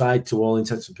outside to all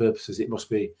intents and purposes. It must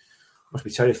be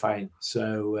terrifying.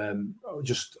 So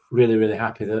just really, really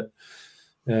happy that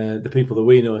the people that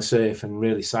we know are safe, and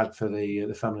really sad for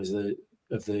the families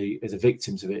of the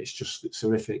victims of it. It's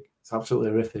horrific. It's absolutely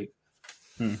horrific.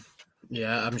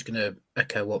 Yeah, I'm just going to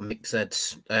echo what Mick said.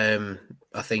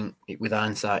 I think with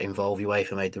hindsight involved,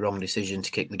 UEFA made the wrong decision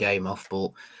to kick the game off,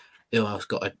 but you know, it's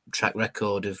got a track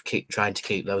record of trying to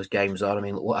keep those games on. I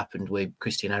mean, what happened with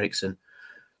Christian Eriksen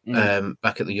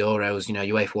back at the Euros? You know,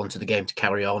 UEFA wanted the game to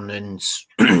carry on, and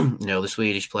you know, the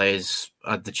Swedish players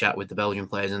had the chat with the Belgian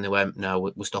players, and they went,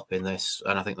 "No, we're stopping this."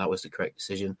 And I think that was the correct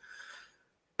decision.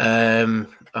 And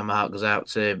my heart goes out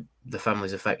to the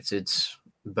families affected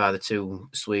by the two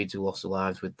Swedes who lost their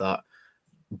lives with that.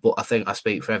 But I think I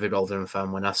speak for every Rotherham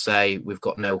fan when I say we've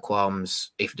got no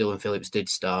qualms if Dylan Phillips did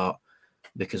start,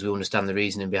 because we understand the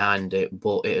reasoning behind it,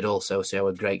 but it'd also show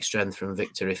a great strength from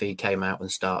Victor if he came out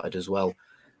and started as well.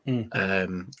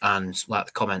 And like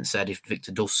the comment said, if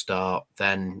Victor does start,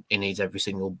 then he needs every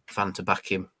single fan to back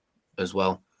him as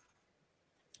well.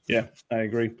 Yeah, I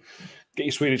agree. Get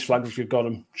your Swedish flags if you've got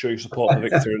them. Show your support for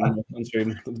Victor and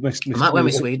Sweden. I might wear my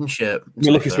Sweden shirt.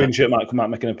 Your lucky Sweden shirt might come out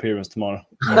and make an appearance tomorrow.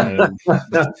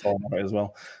 As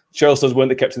well. Cheryl says, weren't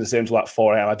they kept in the same till like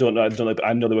 4 a.m.? I don't know, but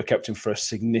I know they were kept in for a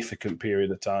significant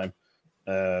period of time.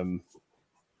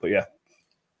 But yeah,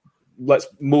 let's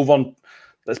move on.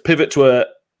 Let's pivot to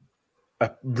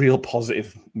a real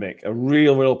positive, Mick. A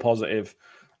real positive.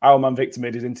 Our man Victor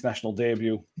made his international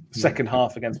debut, second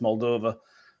half against Moldova.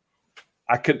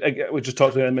 We just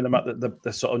talked to him about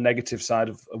the sort of negative side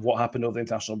of what happened over the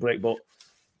international break, but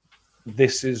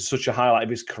this is such a highlight of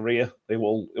his career. They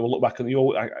will look back on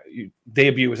your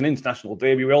debut as an international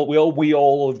debut. We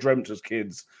all have dreamt as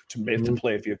kids to be able to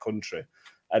play for your country,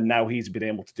 and now he's been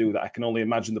able to do that. I can only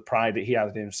imagine the pride that he had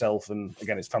in himself, and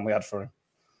again, his family had for him.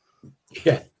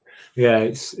 Yeah,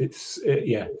 it's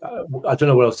I don't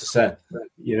know what else to say.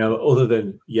 You know, other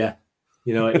than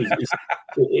you know,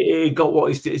 he got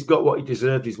what he's got what he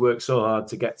deserved. He's worked so hard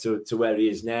to get to where he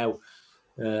is now,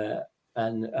 and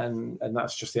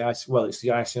that's just the ice. Well, it's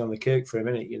the icing on the cake for him,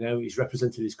 isn't it? You know, he's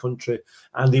represented his country,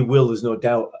 and he will. There's no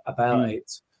doubt about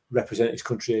it. Represent his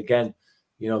country again.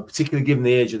 You know, particularly given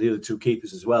the age of the other two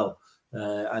keepers as well,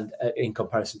 and in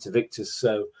comparison to Victor's.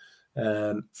 So,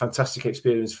 fantastic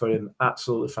experience for him.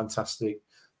 Absolutely fantastic,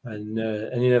 and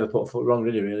he never put a foot wrong.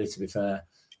 Really, to be fair.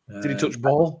 Did he touch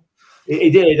ball?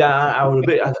 He did. I was a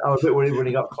bit worried when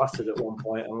he got clattered at one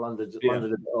point and landed a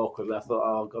bit awkwardly. I thought,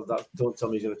 oh God, don't tell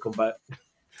me he's going to come back.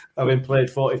 Having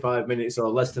played 45 minutes or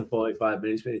less than 45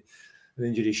 minutes, and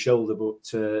injured his shoulder.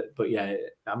 But yeah,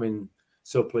 I mean,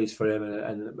 so pleased for him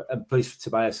and pleased for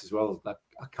Tobias as well.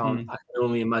 I can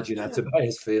only imagine how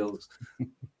Tobias feels.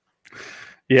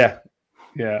 Yeah,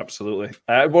 absolutely.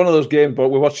 One of those games, but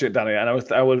we watched it, Danny, and I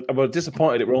was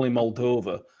disappointed it were only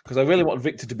Moldova, because I really want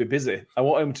Victor to be busy. I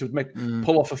want him to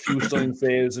pull off a few stunning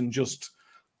saves and just,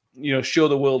 you know, show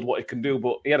the world what he can do.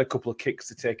 But he had a couple of kicks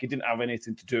to take. He didn't have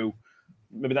anything to do.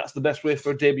 Maybe that's the best way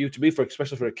for a debut to be,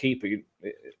 especially for a keeper. It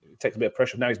takes a bit of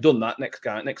pressure. Now he's done that. Next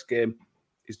game,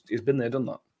 he's been there, done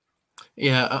that.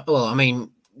 Yeah, well, I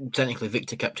mean, technically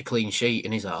Victor kept a clean sheet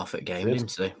in his half at game,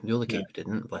 didn't he? The other keeper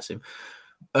didn't, bless him.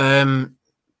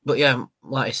 But yeah,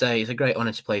 like I say, it's a great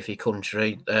honour to play for your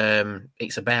country.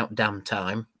 It's about damn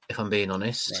time, if I'm being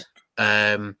honest.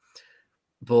 Right.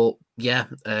 But yeah,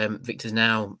 Victor's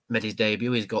now made his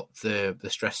debut. He's got the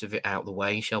stress of it out of the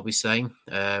way, shall we say,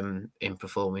 in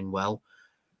performing well.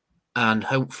 And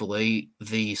hopefully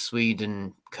the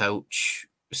Sweden coach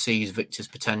sees Victor's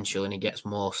potential and he gets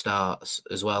more starts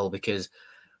as well, because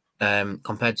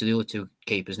compared to the other two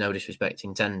keepers, no disrespect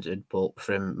intended, but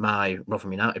from my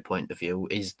Rotherham United point of view,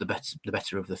 is the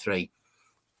better of the three.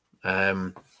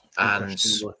 And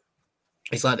it's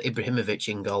like Ibrahimovic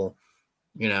in goal.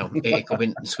 It could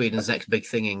be Sweden's next big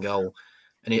thing in goal.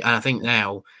 And I think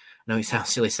now, I know it sounds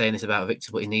silly saying this about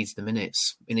Victor, but he needs the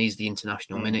minutes. He needs the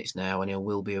international minutes now, and he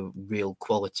will be a real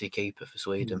quality keeper for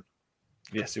Sweden.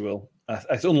 Yes, he will.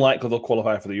 It's unlikely they'll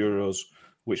qualify for the Euros,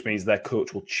 which means their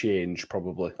coach will change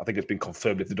probably. I think it's been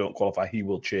confirmed if they don't qualify, he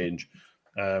will change,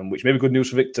 which may be good news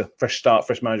for Victor. Fresh start,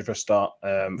 fresh manager, fresh start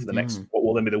for the next, what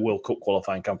will then be the World Cup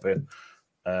qualifying campaign.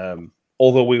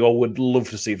 Although we all would love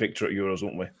to see Victor at Euros,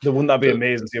 wouldn't we? Wouldn't that be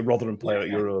amazing to see a Rotherham player at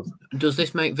Euros? Does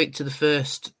this make Victor the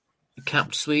first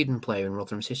capped Sweden player in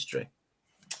Rotherham's history?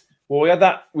 Well,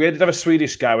 we did have a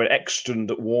Swedish guy with Ekstrand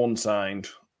that Warren signed.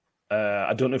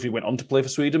 I don't know if he went on to play for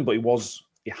Sweden, but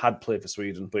he had played for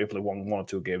Sweden, but he played one or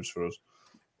two games for us.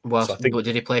 But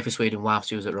did he play for Sweden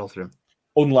whilst he was at Rotherham?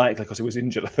 Unlikely, because he was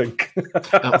injured, I think.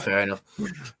 Oh, fair enough.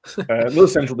 Another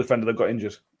central defender that got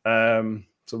injured.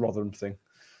 It's a Rotherham thing.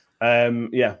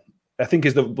 I think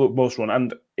he's the most run.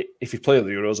 And if he plays at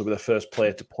the Euros, he'll be the first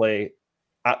player to play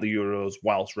at the Euros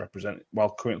while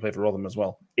currently playing for Rotherham as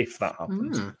well, if that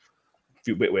happens. A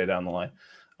few bit way down the line.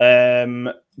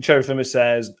 Cherry Fimmer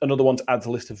says, another one to add to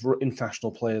the list of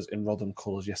international players in Rotherham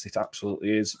colours. Yes, it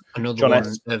absolutely is. Another John one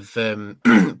S.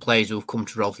 of players who have come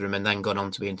to Rotherham and then gone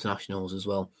on to be internationals as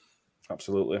well.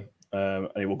 Absolutely. And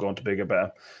he will go on to bigger,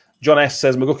 better. John S.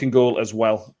 says McGuckin goal as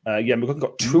well. McGuckin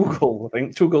got 2 goals, I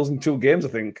think. 2 goals in 2 games, I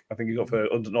think. I think he got for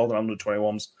Northern under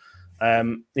 21s.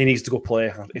 He needs to go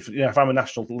play. If I'm a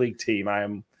National League team,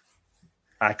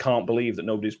 I can't believe that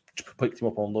nobody's picked him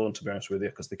up on loan, to be honest with you,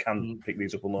 because they can pick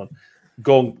these up on loan.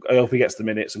 I hope he gets the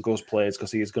minutes and goes plays,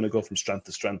 because he is going to go from strength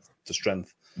to strength to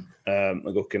strength.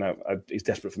 McGuckin, he's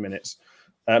desperate for minutes.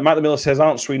 Matt the Miller says,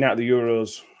 aren't Sweden out of the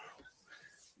Euros?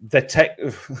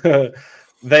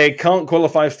 They can't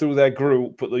qualify through their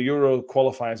group, but the Euro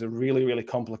qualifiers are really, really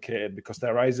complicated because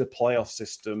there is a playoff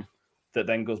system that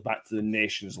then goes back to the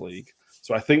Nations League.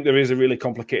 So I think there is a really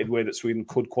complicated way that Sweden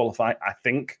could qualify, I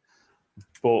think,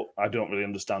 but I don't really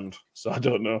understand. So I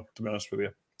don't know, to be honest with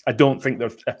you. I don't think they're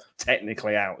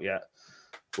technically out yet,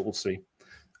 but we'll see.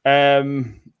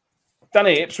 Danny,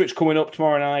 Ipswich coming up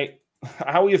tomorrow night.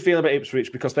 How are you feeling about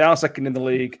Ipswich? Because they are second in the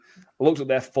league. I looked at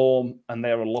their form, and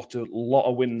there are a lot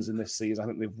of wins in this season. I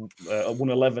think they've won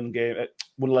 11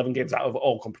 games out of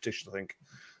all competition, I think.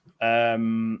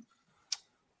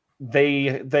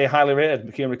 They highly rated.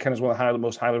 McKean McKenna is one of the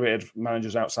most highly rated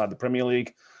managers outside the Premier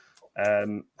League.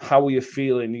 How are you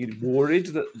feeling? Are you worried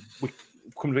that we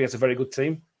come against a very good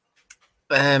team?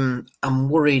 I'm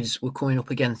worried we're coming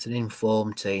up against an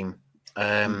informed team.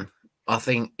 I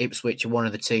think Ipswich are one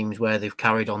of the teams where they've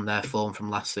carried on their form from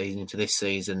last season into this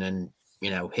season and,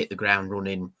 hit the ground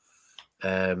running.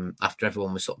 After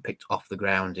everyone was sort of picked off the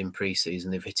ground in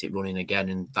pre-season, they've hit it running again,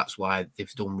 and that's why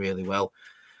they've done really well.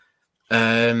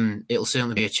 It'll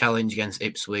certainly be a challenge against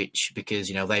Ipswich because,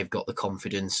 they've got the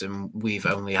confidence and we've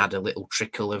only had a little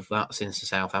trickle of that since the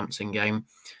Southampton game.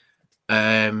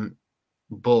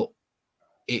 But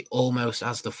it almost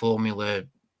has the formula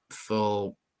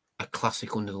for a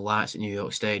classic under the lights at New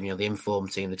York Stadium, the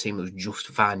informed team, the team that was just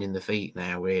finding their feet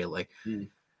now, really.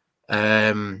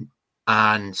 And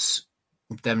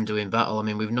them doing battle. I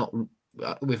mean, we've not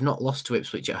lost to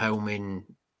Ipswich at home in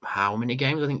how many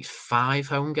games? I think it's 5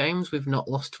 home games we've not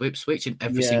lost to Ipswich, and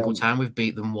every single time we've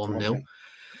beat them 1-0.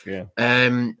 Yeah.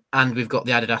 And we've got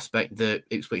the added aspect that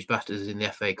Ipswich battered us in the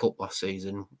FA Cup last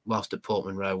season whilst at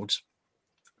Portman Road.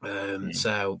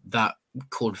 So that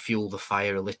could fuel the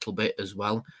fire a little bit as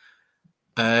well.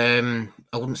 I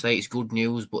wouldn't say it's good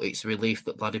news, but it's a relief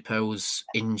that Ladipo's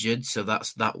injured. So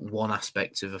that's that one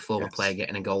aspect of a former player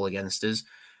getting a goal against us.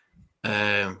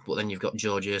 But then you've got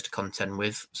George Hurst to contend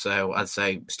with. So I'd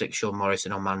say stick Sean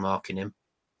Morrison on man marking him.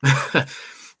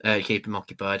 Keep him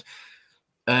occupied.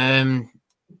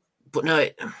 But no,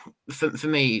 for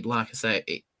me, like I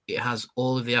say, it has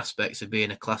all of the aspects of being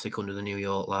a classic under the New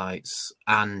York lights.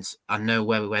 And I know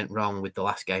where we went wrong with the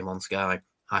last game on Sky.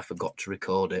 I forgot to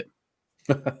record it.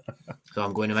 So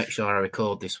I'm going to make sure I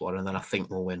record this one, and then I think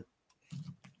we'll win.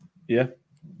 Yeah,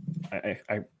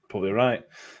 I'm probably right.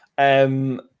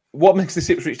 What makes this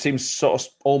Ipswich team sort of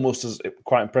almost as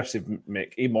quite impressive,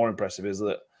 Mick, even more impressive, is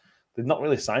that they've not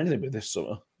really signed anybody this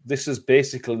summer. This is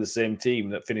basically the same team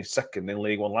that finished second in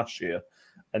League One last year,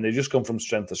 and they've just gone from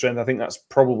strength to strength. I think that's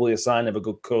probably a sign of a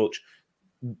good coach.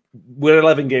 We're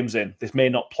 11 games in. This may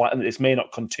not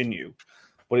continue,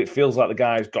 but it feels like the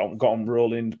guys got them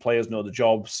rolling. The players know the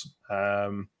jobs.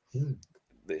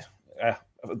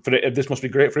 This must be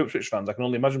great for Ipswich fans. I can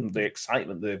only imagine the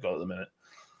excitement they've got at the minute.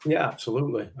 Yeah,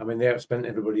 absolutely. I mean, they outspent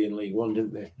everybody in League One,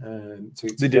 didn't they?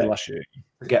 They did last year.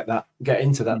 Get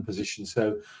into that position.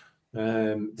 So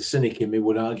the cynic in me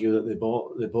would argue that they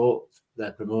bought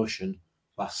their promotion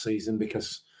last season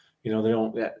because they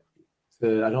don't get.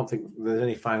 I don't think there's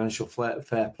any financial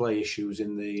fair play issues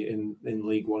in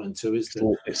League 1 and 2, is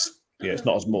there? It's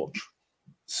not as much.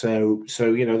 So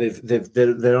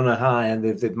they're on a high, and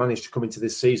they've managed to come into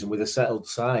this season with a settled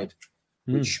side,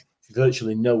 which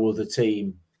virtually no other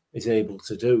team is able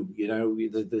to do.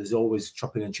 There's always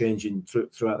chopping and changing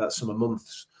throughout those summer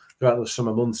months,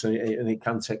 and it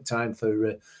can take time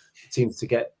for teams to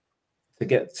get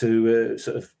to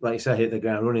sort of, like you say, hit the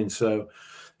ground running. So,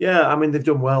 yeah, I mean, they've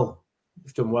done well.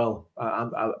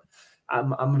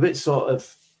 I'm a bit sort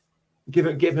of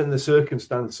given the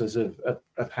circumstances of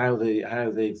how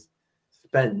they've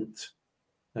spent.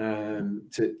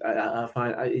 I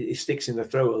find it sticks in the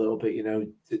throat a little bit,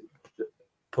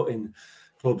 putting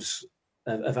clubs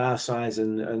of our size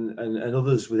and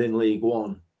others within League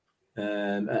One at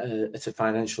a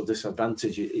financial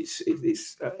disadvantage. I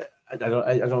don't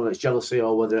know if it's jealousy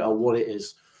or what it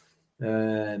is.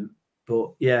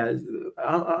 But yeah,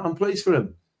 I'm pleased for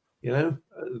him. You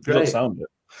don't sound it.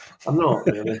 I'm not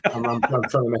really. I'm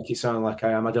trying to make it sound like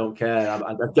I am. I don't care.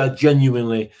 I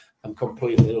genuinely, I'm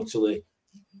completely, utterly.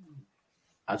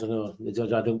 I don't know. I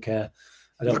don't care.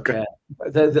 I don't care.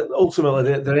 Ultimately,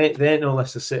 they ain't no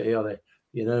Leicester City, are they?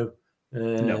 No.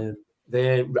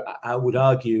 They. I would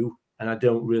argue, and I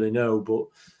don't really know, but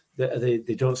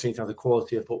they don't seem to have the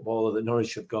quality of footballer that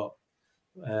Norwich have got.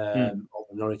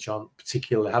 Norwich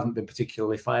haven't been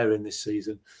particularly firing this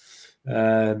season,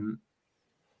 and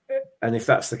if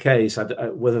that's the case,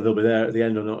 whether they'll be there at the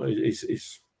end or not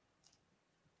is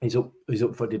up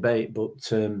for debate. But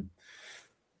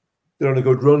they're on a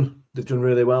good run. They've done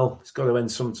really well. It's got to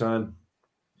end sometime.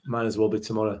 Might as well be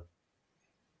tomorrow.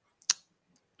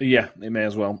 Yeah, it may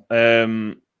as well.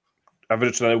 I've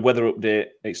just done a weather update.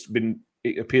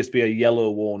 It appears to be a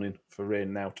yellow warning for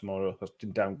rain now tomorrow. That's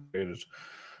been downgraded.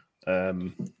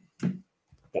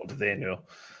 What do they know?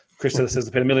 Chris says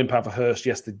they paid £1 million for Hurst.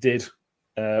 Yes, they did.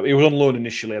 He was on loan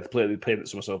initially. They paid it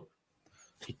summer, so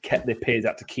they paid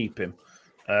that to keep him.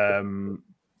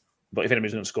 But if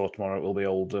anybody's going to score tomorrow, it will be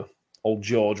old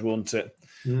George, won't it?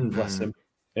 Bless him.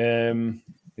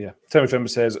 Yeah. Terry Fember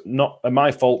says, not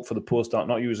my fault for the poor start,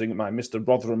 not using my Mr.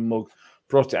 Rotherham mug.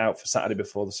 Brought it out for Saturday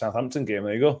before the Southampton game.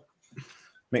 There you go.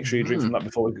 Make sure you drink from that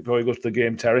before you go to the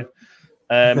game, Terry.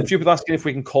 A few people asking if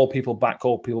we can call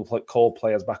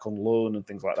players back on loan and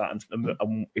things like that. And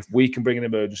if we can bring in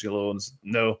emergency loans,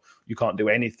 no, you can't do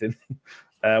anything.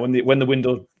 When the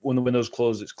window's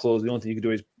closed, it's closed. The only thing you can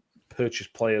do is purchase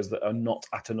players that are not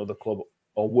at another club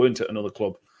or weren't at another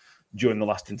club during the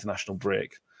last international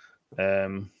break.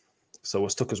 So we're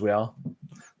stuck as we are.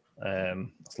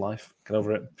 That's life. Get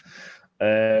over it.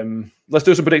 Let's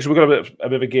do some predictions. We've got a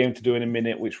bit of a game to do in a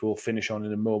minute, which we'll finish on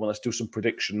in a moment. Let's do some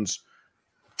predictions.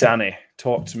 Danny,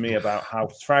 talk to me about how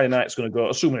Friday night's going to go,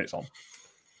 assuming it's on.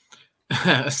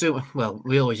 Well,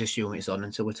 we always assume it's on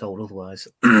until we're told otherwise.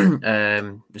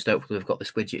 Just hopefully we've got the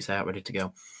squidgets out ready to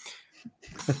go.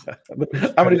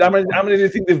 How many do you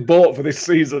think they've bought for this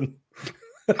season?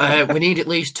 We need at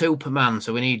least 2 per man,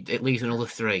 so we need at least another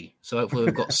 3. So hopefully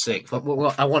we've got 6. I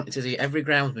want to see every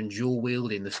groundsman dual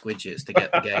wielding the squidgets to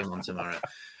get the game on tomorrow.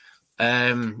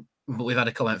 But we've had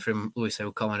a comment from Lewis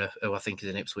O'Connor, who I think is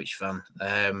an Ipswich fan.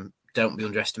 Don't be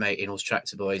underestimating us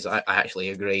tractor boys. I actually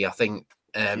agree. I think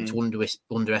to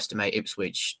underestimate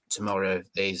Ipswich tomorrow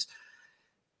is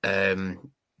a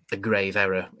grave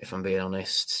error, if I'm being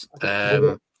honest.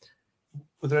 Were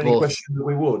there any question that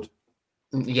we would?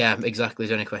 Yeah, exactly. Is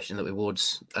there any question that we would?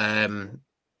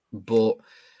 But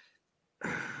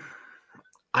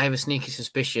I have a sneaky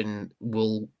suspicion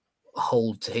we'll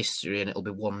hold to history and it'll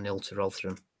be 1-0 to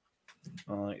Rotherham.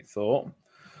 I like your thought.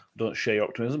 Don't share your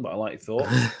optimism, but I like your thought.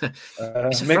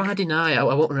 It's a Friday night. I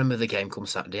won't remember the game come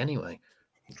Saturday anyway.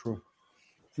 True.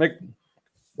 Mick.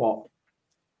 What?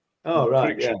 Oh,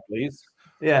 right. Yeah, please.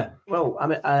 Yeah. Well, I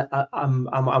mean,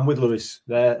 I'm with Lewis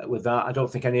there with that. I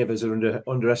don't think any of us are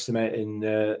underestimating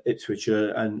Ipswich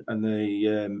and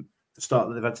the start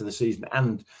that they've had to the season,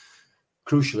 and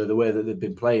crucially the way that they've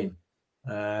been playing.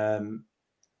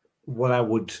 What I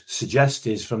would suggest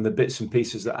is, from the bits and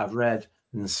pieces that I've read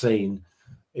and seen,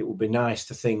 it would be nice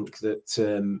to think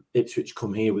that Ipswich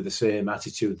come here with the same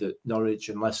attitude that Norwich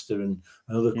and Leicester and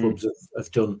other clubs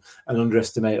have done, and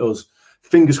underestimate us.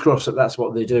 Fingers crossed that that's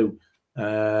what they do.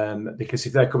 Because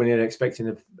if they're coming in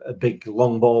expecting a big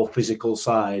long ball physical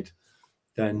side,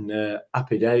 then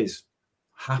happy days,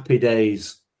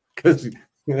 because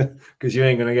you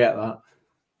ain't going to get that.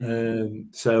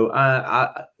 So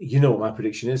I you know what my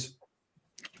prediction is.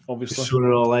 Obviously,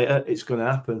 sooner or later, it's going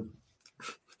to happen.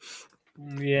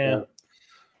 Yeah.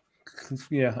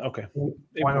 Okay.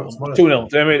 Why not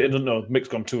 2-0. I mean, I don't know. Mick's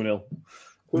gone 2-0.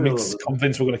 Mick's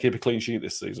convinced we're going to keep a clean sheet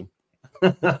this season.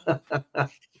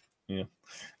 Yeah.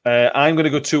 I'm going to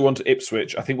go 2-1 to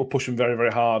Ipswich. I think we'll push them very,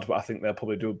 very hard, but I think they'll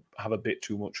probably do have a bit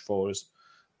too much for us.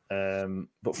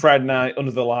 But Friday night,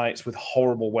 under the lights with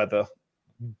horrible weather,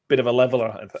 bit of a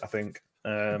leveler, I think.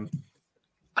 I'm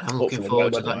looking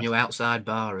forward to that new outside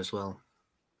bar as well.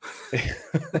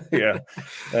 Yeah.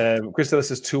 Chris Ellis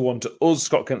says 2-1 to us.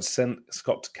 Scott Kent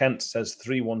says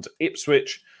 3-1 to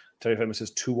Ipswich. Terry Femme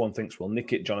says 2-1, thinks we'll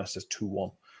nick it. John S says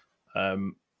 2-1.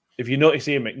 If you notice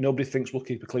here, Mick, nobody thinks we'll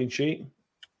keep a clean sheet.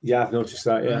 Yeah, I've noticed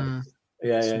that.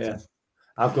 Yeah.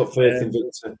 I've got faith in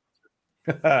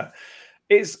Victor.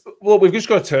 We've just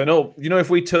got to turn up. You know, if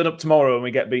we turn up tomorrow and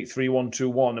we get beat 3-1,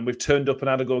 2-1, and we've turned up and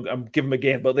had a go and give them a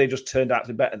game, but they just turned out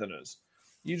to be better than us,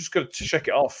 you just got to check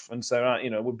it off and say, right, you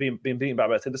know, we're being beaten by a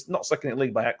better team. It's not second in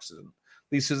league by accident.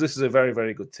 This is a very,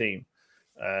 very good team.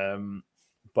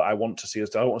 But I want to see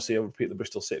us. I don't want to see us repeat the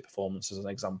Bristol City performance as an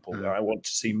example. I want to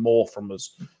see more from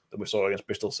us than we saw against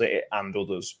Bristol City and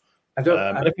others. I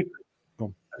don't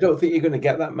think you're going to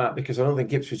get that, Matt, because I don't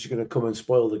think Ipswich are going to come and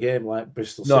spoil the game like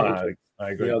Bristol City. No,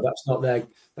 I agree. You know,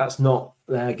 that's not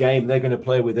their game. They're going to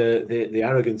play with the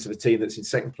arrogance of a team that's in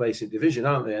second place in division,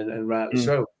 aren't they? And rightly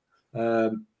so.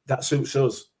 That suits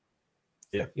us.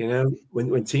 Yeah. You know,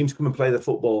 when teams come and play the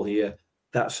football here,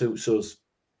 that suits us.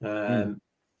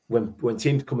 When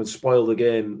teams come and spoil the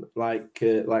game like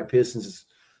Pearson's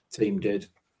team did,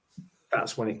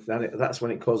 that's when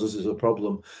it causes us a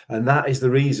problem, and that is the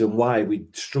reason why we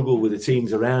struggle with the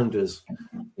teams around us.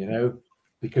 You know,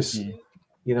 because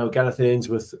you know Gareth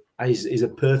Ainsworth is a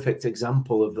perfect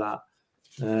example of that.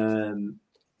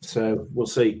 So we'll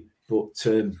see, but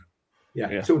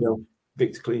 2-0,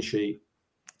 Victor clean sheet.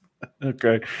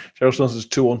 Okay, Cheryl Stone says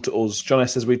 2-1 to us. John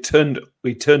S says we turned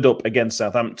up against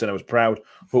Southampton. I was proud,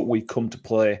 but we come to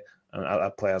play and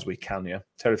I'll play as we can. Yeah,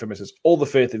 Terry Femme says all the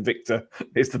faith in Victor.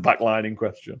 It's the backline in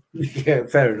question. Yeah,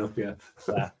 fair enough. Yeah,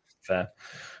 fair.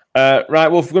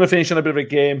 Right, well, we're going to finish on a bit of a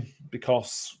game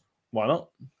because why not?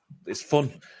 It's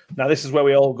fun. Now this is where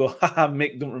we all go. Haha,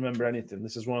 Mick don't remember anything.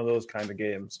 This is one of those kind of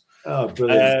games. Oh,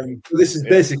 brilliant! This is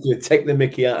basically a take the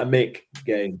Mickey out of Mick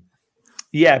game.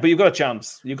 Yeah, but you've got a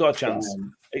chance.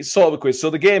 It's sort of a quiz. So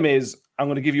the game is, I'm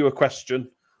going to give you a question,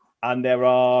 and there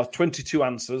are 22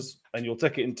 answers, and you'll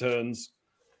take it in turns,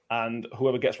 and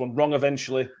whoever gets one wrong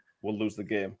eventually will lose the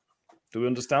game. Do we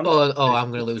understand? Oh, I'm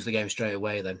going to lose the game straight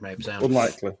away then, maybe.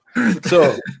 Unlikely.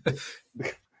 So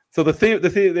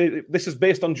this is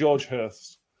based on George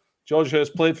Hurst. George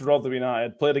Hurst played for Rotherham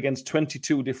United, played against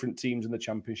 22 different teams in the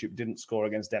Championship, didn't score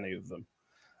against any of them.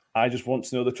 I just want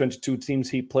to know the 22 teams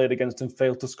he played against and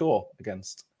failed to score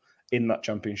against in that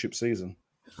Championship season.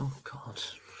 Oh, God.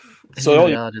 It's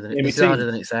harder than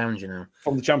it sounds, you know.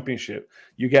 From the Championship,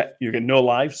 you get no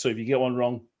lives. So if you get one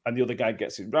wrong and the other guy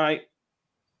gets it right,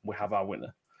 we have our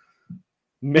winner.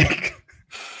 Mick,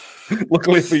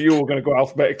 luckily for you, we're going to go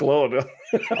alphabetical order.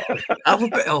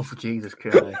 Alphabetical for Jesus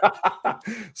Christ.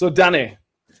 So, Danny,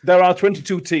 there are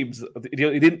 22 teams. He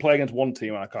didn't play against one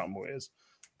team, and I can't remember what it is.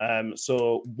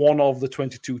 So one of the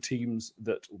 22 teams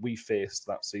that we faced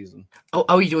that season.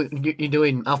 Oh, you're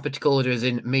doing alphabetical order as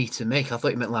in me to Mick? I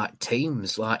thought you meant like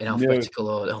teams, like in alphabetical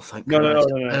order. Oh, thank God.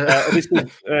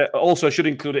 No. Also, I should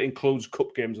include it includes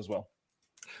cup games as well.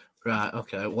 Right.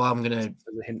 Okay. Well, I'm going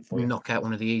to knock out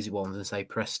one of the easy ones and say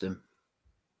Preston.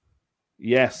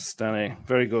 Yes, Danny.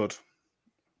 Very good.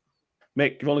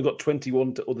 Mick, you've only got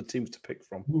 21 other teams to pick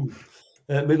from.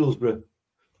 Middlesbrough.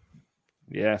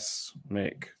 Yes,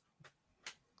 Mick.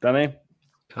 Danny?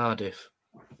 Cardiff.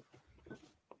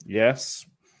 Yes.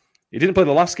 He didn't play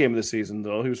the last game of the season,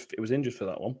 though. He was injured for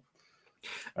that one.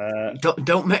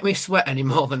 Don't make me sweat any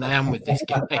more than I am with this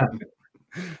game.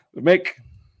 Mick?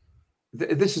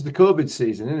 This is the COVID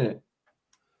season, isn't it?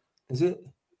 Is it?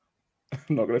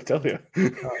 I'm not going to tell you.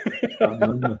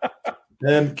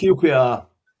 QPR.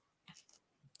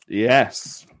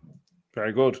 Yes.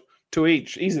 Very good. 2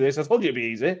 each. Easy this. I told you it'd be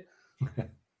easy.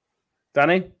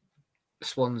 Danny?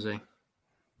 Swansea.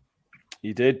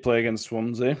 You did play against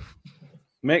Swansea.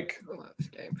 Mick?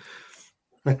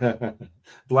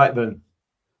 Blackburn.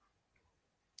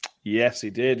 Yes,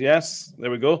 he did. Yes.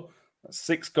 There we go. That's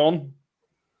 6 gone.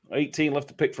 18 left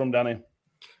to pick from, Danny.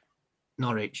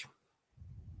 Norwich.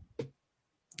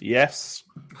 Yes.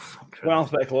 Well,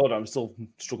 alphabetical order. I'm still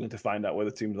struggling to find out where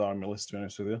the teams are on my list, to be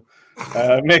honest with you.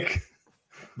 Mick?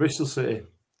 Bristol City.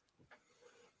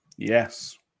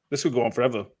 Yes. This could go on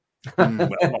forever. Well,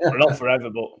 not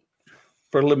forever, but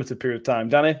for a limited period of time.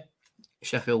 Danny?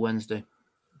 Sheffield Wednesday.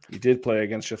 He did play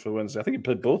against Sheffield Wednesday. I think he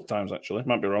played both times, actually.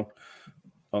 Might be wrong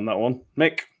on that one.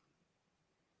 Mick?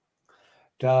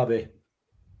 Derby.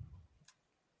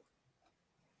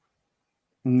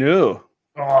 No.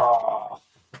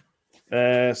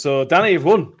 So, Danny, you've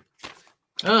won.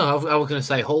 Oh, I was going to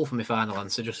say Hull for my final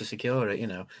answer just to secure it, you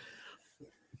know.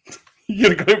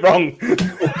 You got it wrong. Good.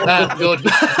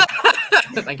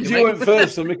 Thank you. You went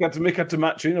first, so Mick had to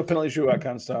match you. Penalty shootout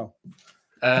kind of style.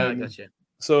 Gotcha.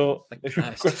 So, if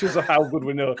your questions are how good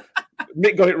we know,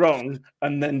 Mick got it wrong,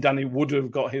 and then Danny would have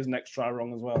got his next try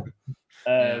wrong as well.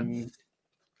 I'm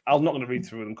not going to read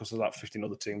through them because there's like 15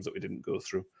 other teams that we didn't go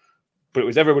through. But it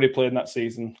was everybody playing that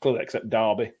season, clearly except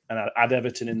Derby, and I'd add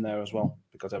Everton in there as well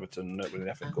because Everton were in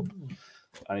the FA Cup,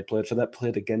 and he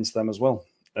played against them as well.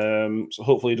 So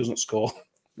hopefully he doesn't score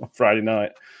on Friday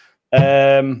night.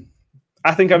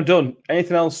 I think I'm done.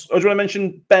 Anything else? Oh, do you want to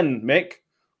mention Ben, Mick?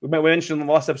 We mentioned in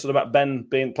the last episode about Ben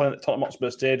playing at Tottenham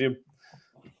Hotspur Stadium.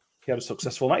 He had a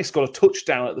successful night. He scored a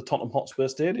touchdown at the Tottenham Hotspur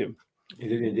Stadium. He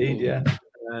did indeed, yeah.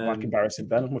 Like embarrassing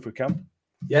Ben, if we can.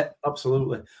 Yeah,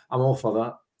 absolutely. I'm all for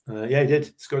that. He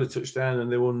did. Scored a touchdown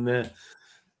and they won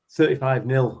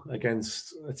 35-0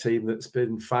 against a team that's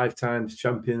been 5 times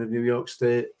champion of New York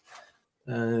State.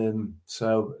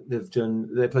 So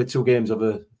they played 2 games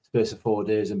over the space of 4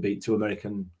 days and beat 2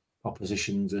 American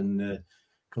oppositions and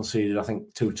conceded, I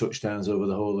think, 2 touchdowns over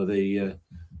the whole of the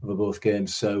over both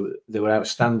games. So they were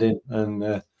outstanding.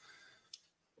 And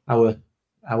our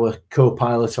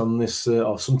co-pilot on this,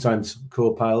 or sometimes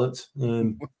co-pilot,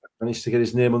 managed to get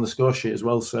his name on the score sheet as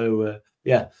well. So,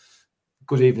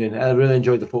 good evening. I really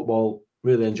enjoyed the football.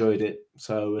 Really enjoyed it.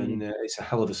 So, and it's a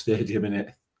hell of a stadium, isn't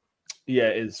it? Yeah,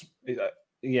 it is.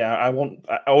 I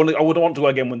would want to go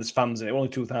again when there's fans in it. Only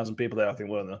 2,000 people there, I think,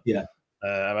 weren't there? Yeah.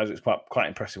 I imagine it's quite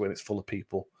impressive when it's full of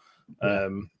people. Yeah.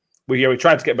 We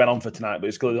tried to get Ben on for tonight, but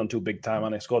it's clearly on too big time,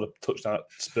 and he scored a touchdown at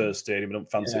Spurs Stadium. We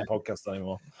don't fancy a podcast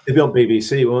anymore. He'll be on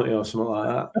BBC, won't he, or something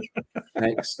like that?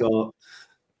 Next door.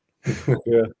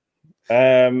 Yeah.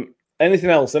 Anything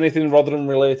else? Anything Rotherham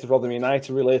related, Rotherham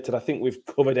United related? I think we've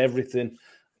covered everything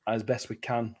as best we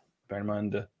can. Bear in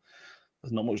mind,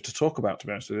 there's not much to talk about, to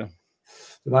be honest with you.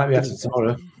 It might be after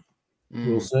tomorrow.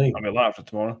 We'll see. I'll be live after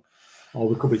tomorrow. Or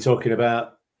we could be talking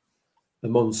about the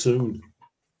monsoon.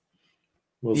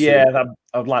 We'll see.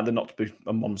 I'd like there not to be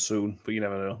a monsoon, but you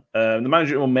never know. The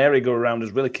manager merry-go-round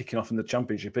is really kicking off in the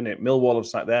Championship, isn't it? Millwall have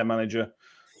sacked their manager.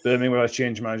 Birmingham have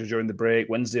changed manager during the break.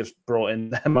 Wednesday have brought in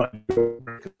their manager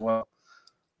as well.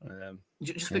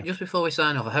 Just before we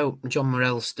sign off, I hope John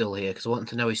Morell's still here because I want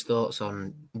to know his thoughts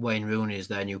on Wayne Rooney as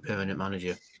their new permanent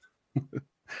manager.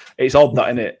 It's odd, that,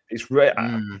 isn't it? It's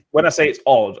when I say it's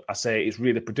odd, I say it's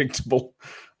really predictable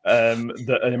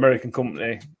that an American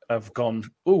company have gone,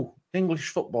 English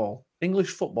footballer.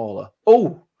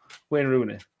 Wayne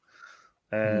Rooney.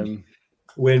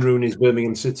 Wayne Rooney's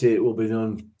Birmingham City, it will be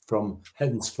known from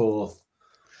henceforth.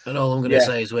 And all I'm going to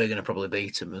say is we're going to probably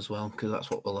beat them as well because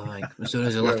that's what we're like. As soon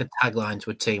as there's like a tagline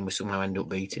to a team, we somehow end up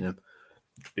beating them.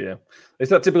 Yeah, it's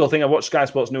that typical thing. I've watched Sky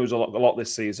Sports News a lot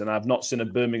this season. I've not seen a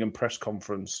Birmingham press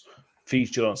conference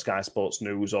featured on Sky Sports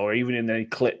News or even in any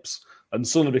clips. And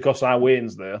suddenly, because our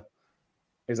Wayne's there,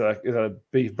 is a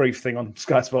brief thing on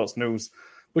Sky Sports News,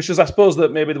 which is, I suppose,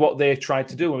 that maybe what they tried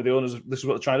to do. Maybe the owners, this is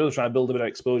what they're trying to do. They're trying to build a bit of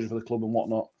exposure for the club and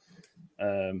whatnot.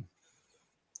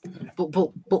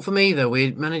 But for me, though, we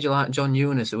had a manager like John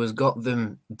Eunice, who has got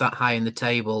them that high in the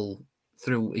table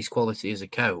through his quality as a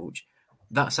coach.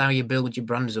 That's how you build your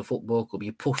brand as a football club.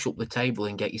 You push up the table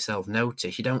and get yourself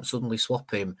noticed. You don't suddenly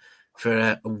swap him for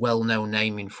a well-known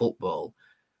name in football.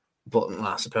 But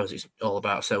I suppose it's all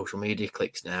about social media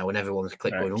clicks now, and everyone's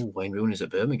going, Wayne Rooney's at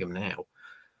Birmingham now.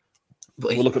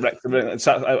 But we'll look at Wrexham.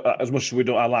 As much as we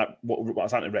don't, I like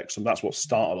what's happening at Wrexham. That's what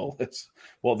started all this.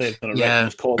 What they've done at Wrexham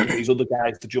is causing these other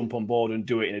guys to jump on board and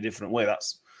do it in a different way.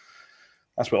 That's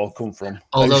where it all come from.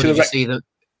 Although, did you see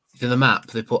the map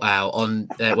they put out on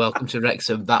Welcome to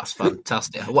Wrexham? That's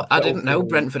fantastic. I didn't know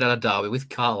Brentford had a derby with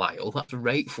Carlisle. That's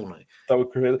great funny. That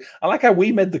would really. I like how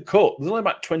we made the cut. There's only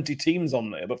about 20 teams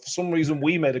on there, but for some reason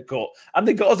we made a cut, and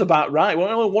they got us about right.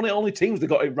 One of the only teams they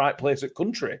got it right place at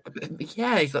country.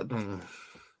 Yeah, it's like,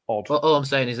 odd. All I'm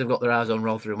saying is they've got their eyes on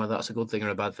Rotherham. Whether that's a good thing or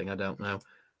a bad thing, I don't know.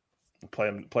 Play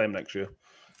them next year.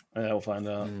 We'll find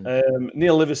out.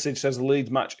 Neil Liversidge says the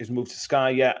Leeds match is moved to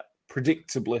Sky. Yeah,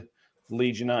 predictably, the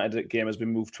Leeds United game has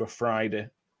been moved to a Friday.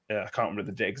 I can't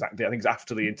remember the exact date. I think it's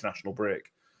after the international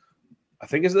break. I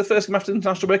think it's the first game after the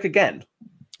international break again.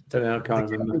 Don't know. I can't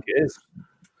remember. I think it is.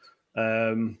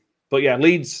 But yeah,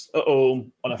 Leeds at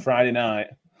home on a Friday night.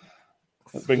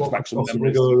 It brings back some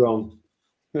memories. Go wrong?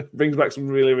 Brings back some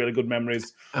really, really good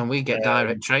memories. And we get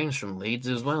direct trains from Leeds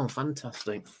as well.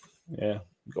 Fantastic. Yeah.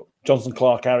 We've got Johnson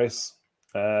Clark Harris.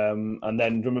 And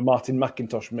then remember Martin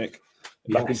McIntosh, Mick,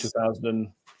 back in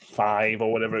 2005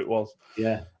 or whatever it was.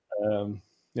 Yeah.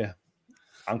 Yeah.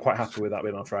 I'm quite happy with that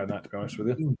being on Friday night, to be honest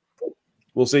with you.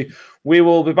 We'll see. We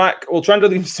will be back. We'll try and do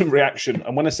the instant reaction.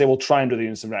 And when I say we'll try and do the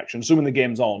instant reaction, assuming the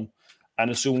game's on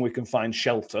and assuming we can find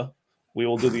shelter, we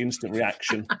will do the instant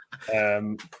reaction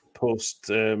post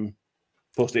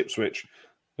Ipswich.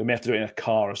 We may have to do it in a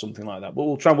car or something like that. But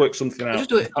we'll try and work something out. Just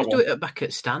do it back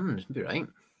at stand. It'll be right.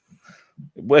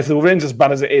 Well, if the rain's as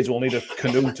bad as it is, we'll need a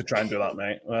canoe to try and do that,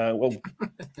 mate.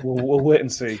 We'll wait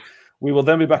and see. We will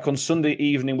then be back on Sunday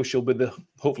evening, which will be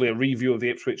hopefully a review of the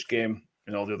Ipswich game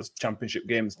and all the other championship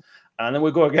games. And then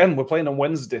we'll go again. We're playing on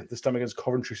Wednesday, this time against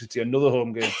Coventry City, another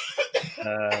home game.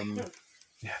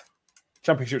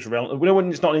 Championship's relentless. We know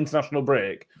when it's not an international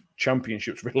break,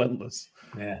 Championship's relentless.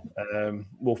 Yeah.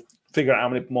 We'll figure out how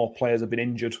many more players have been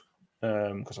injured,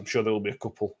 because I'm sure there will be a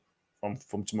couple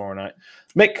from tomorrow night.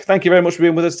 Mick, thank you very much for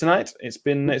being with us tonight. It's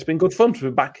been good fun to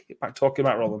be back talking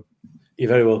about Rotherham. You're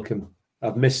very welcome.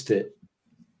 I've missed it.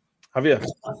 Have you?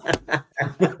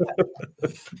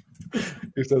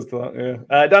 Who says that?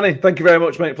 Yeah. Danny, thank you very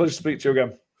much, mate. Pleasure to speak to you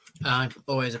again.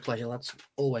 Always a pleasure, lads.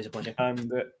 Always a pleasure.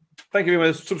 And thank you very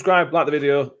much. Subscribe, like the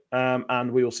video,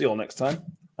 and we will see you all next time.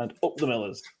 And up the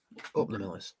Millers. Up the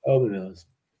Millers. Up the Millers.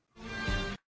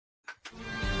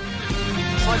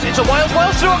 It's a wild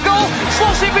through a goal,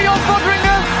 slots it beyond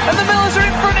Fodringham, and the Millers are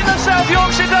in front in the South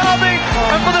Yorkshire derby.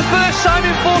 And for the first time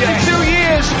in 42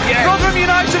 years, Rotherham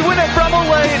United win at Bramall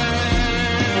Lane.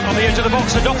 On the edge of the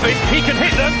box, the Dolphin, he can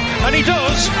hit them, and he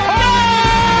does.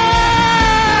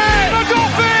 The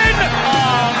Dolphin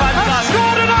has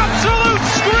scored an absolute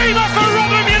screamer for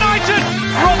Rotherham United.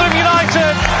 Rotherham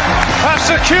United have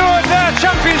secured their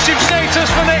championship status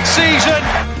for next season.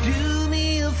 Do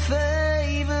me a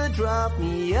favour, drop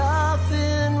me off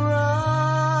in Rotherham.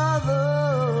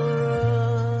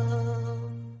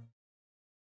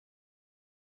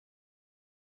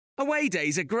 Away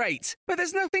days are great, but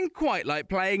there's nothing quite like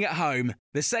playing at home.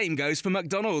 The same goes for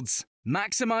McDonald's.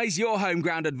 Maximise your home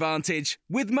ground advantage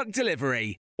with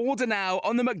McDelivery. Order now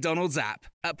on the McDonald's app.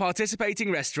 At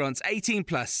participating restaurants, 18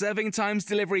 plus, serving times,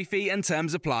 delivery fee and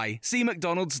terms apply. See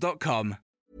mcdonalds.com.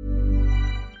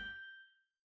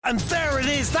 And there it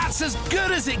is, that's as good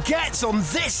as it gets on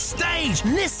this stage.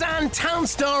 Nissan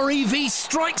Townstar EV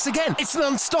strikes again. It's an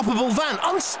unstoppable van,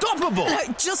 unstoppable.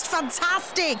 Just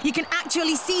fantastic. You can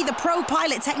actually see the Pro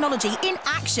Pilot technology in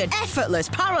action. Effortless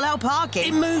parallel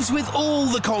parking. It moves with all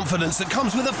the confidence that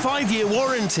comes with a 5-year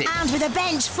warranty. And with a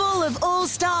bench full of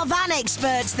all-star van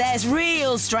experts, there's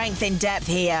real strength in depth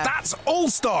here. That's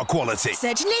all-star quality.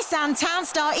 Search Nissan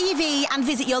Townstar EV and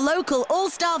visit your local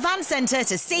all-star van centre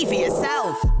to see for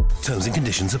yourself. Terms and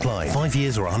conditions apply. 5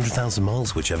 years or 100,000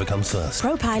 miles, whichever comes first.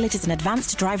 Pro Pilot is an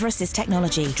advanced driver assist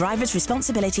technology. Driver's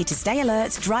responsibility to stay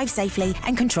alert, drive safely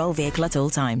and control vehicle at all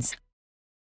times.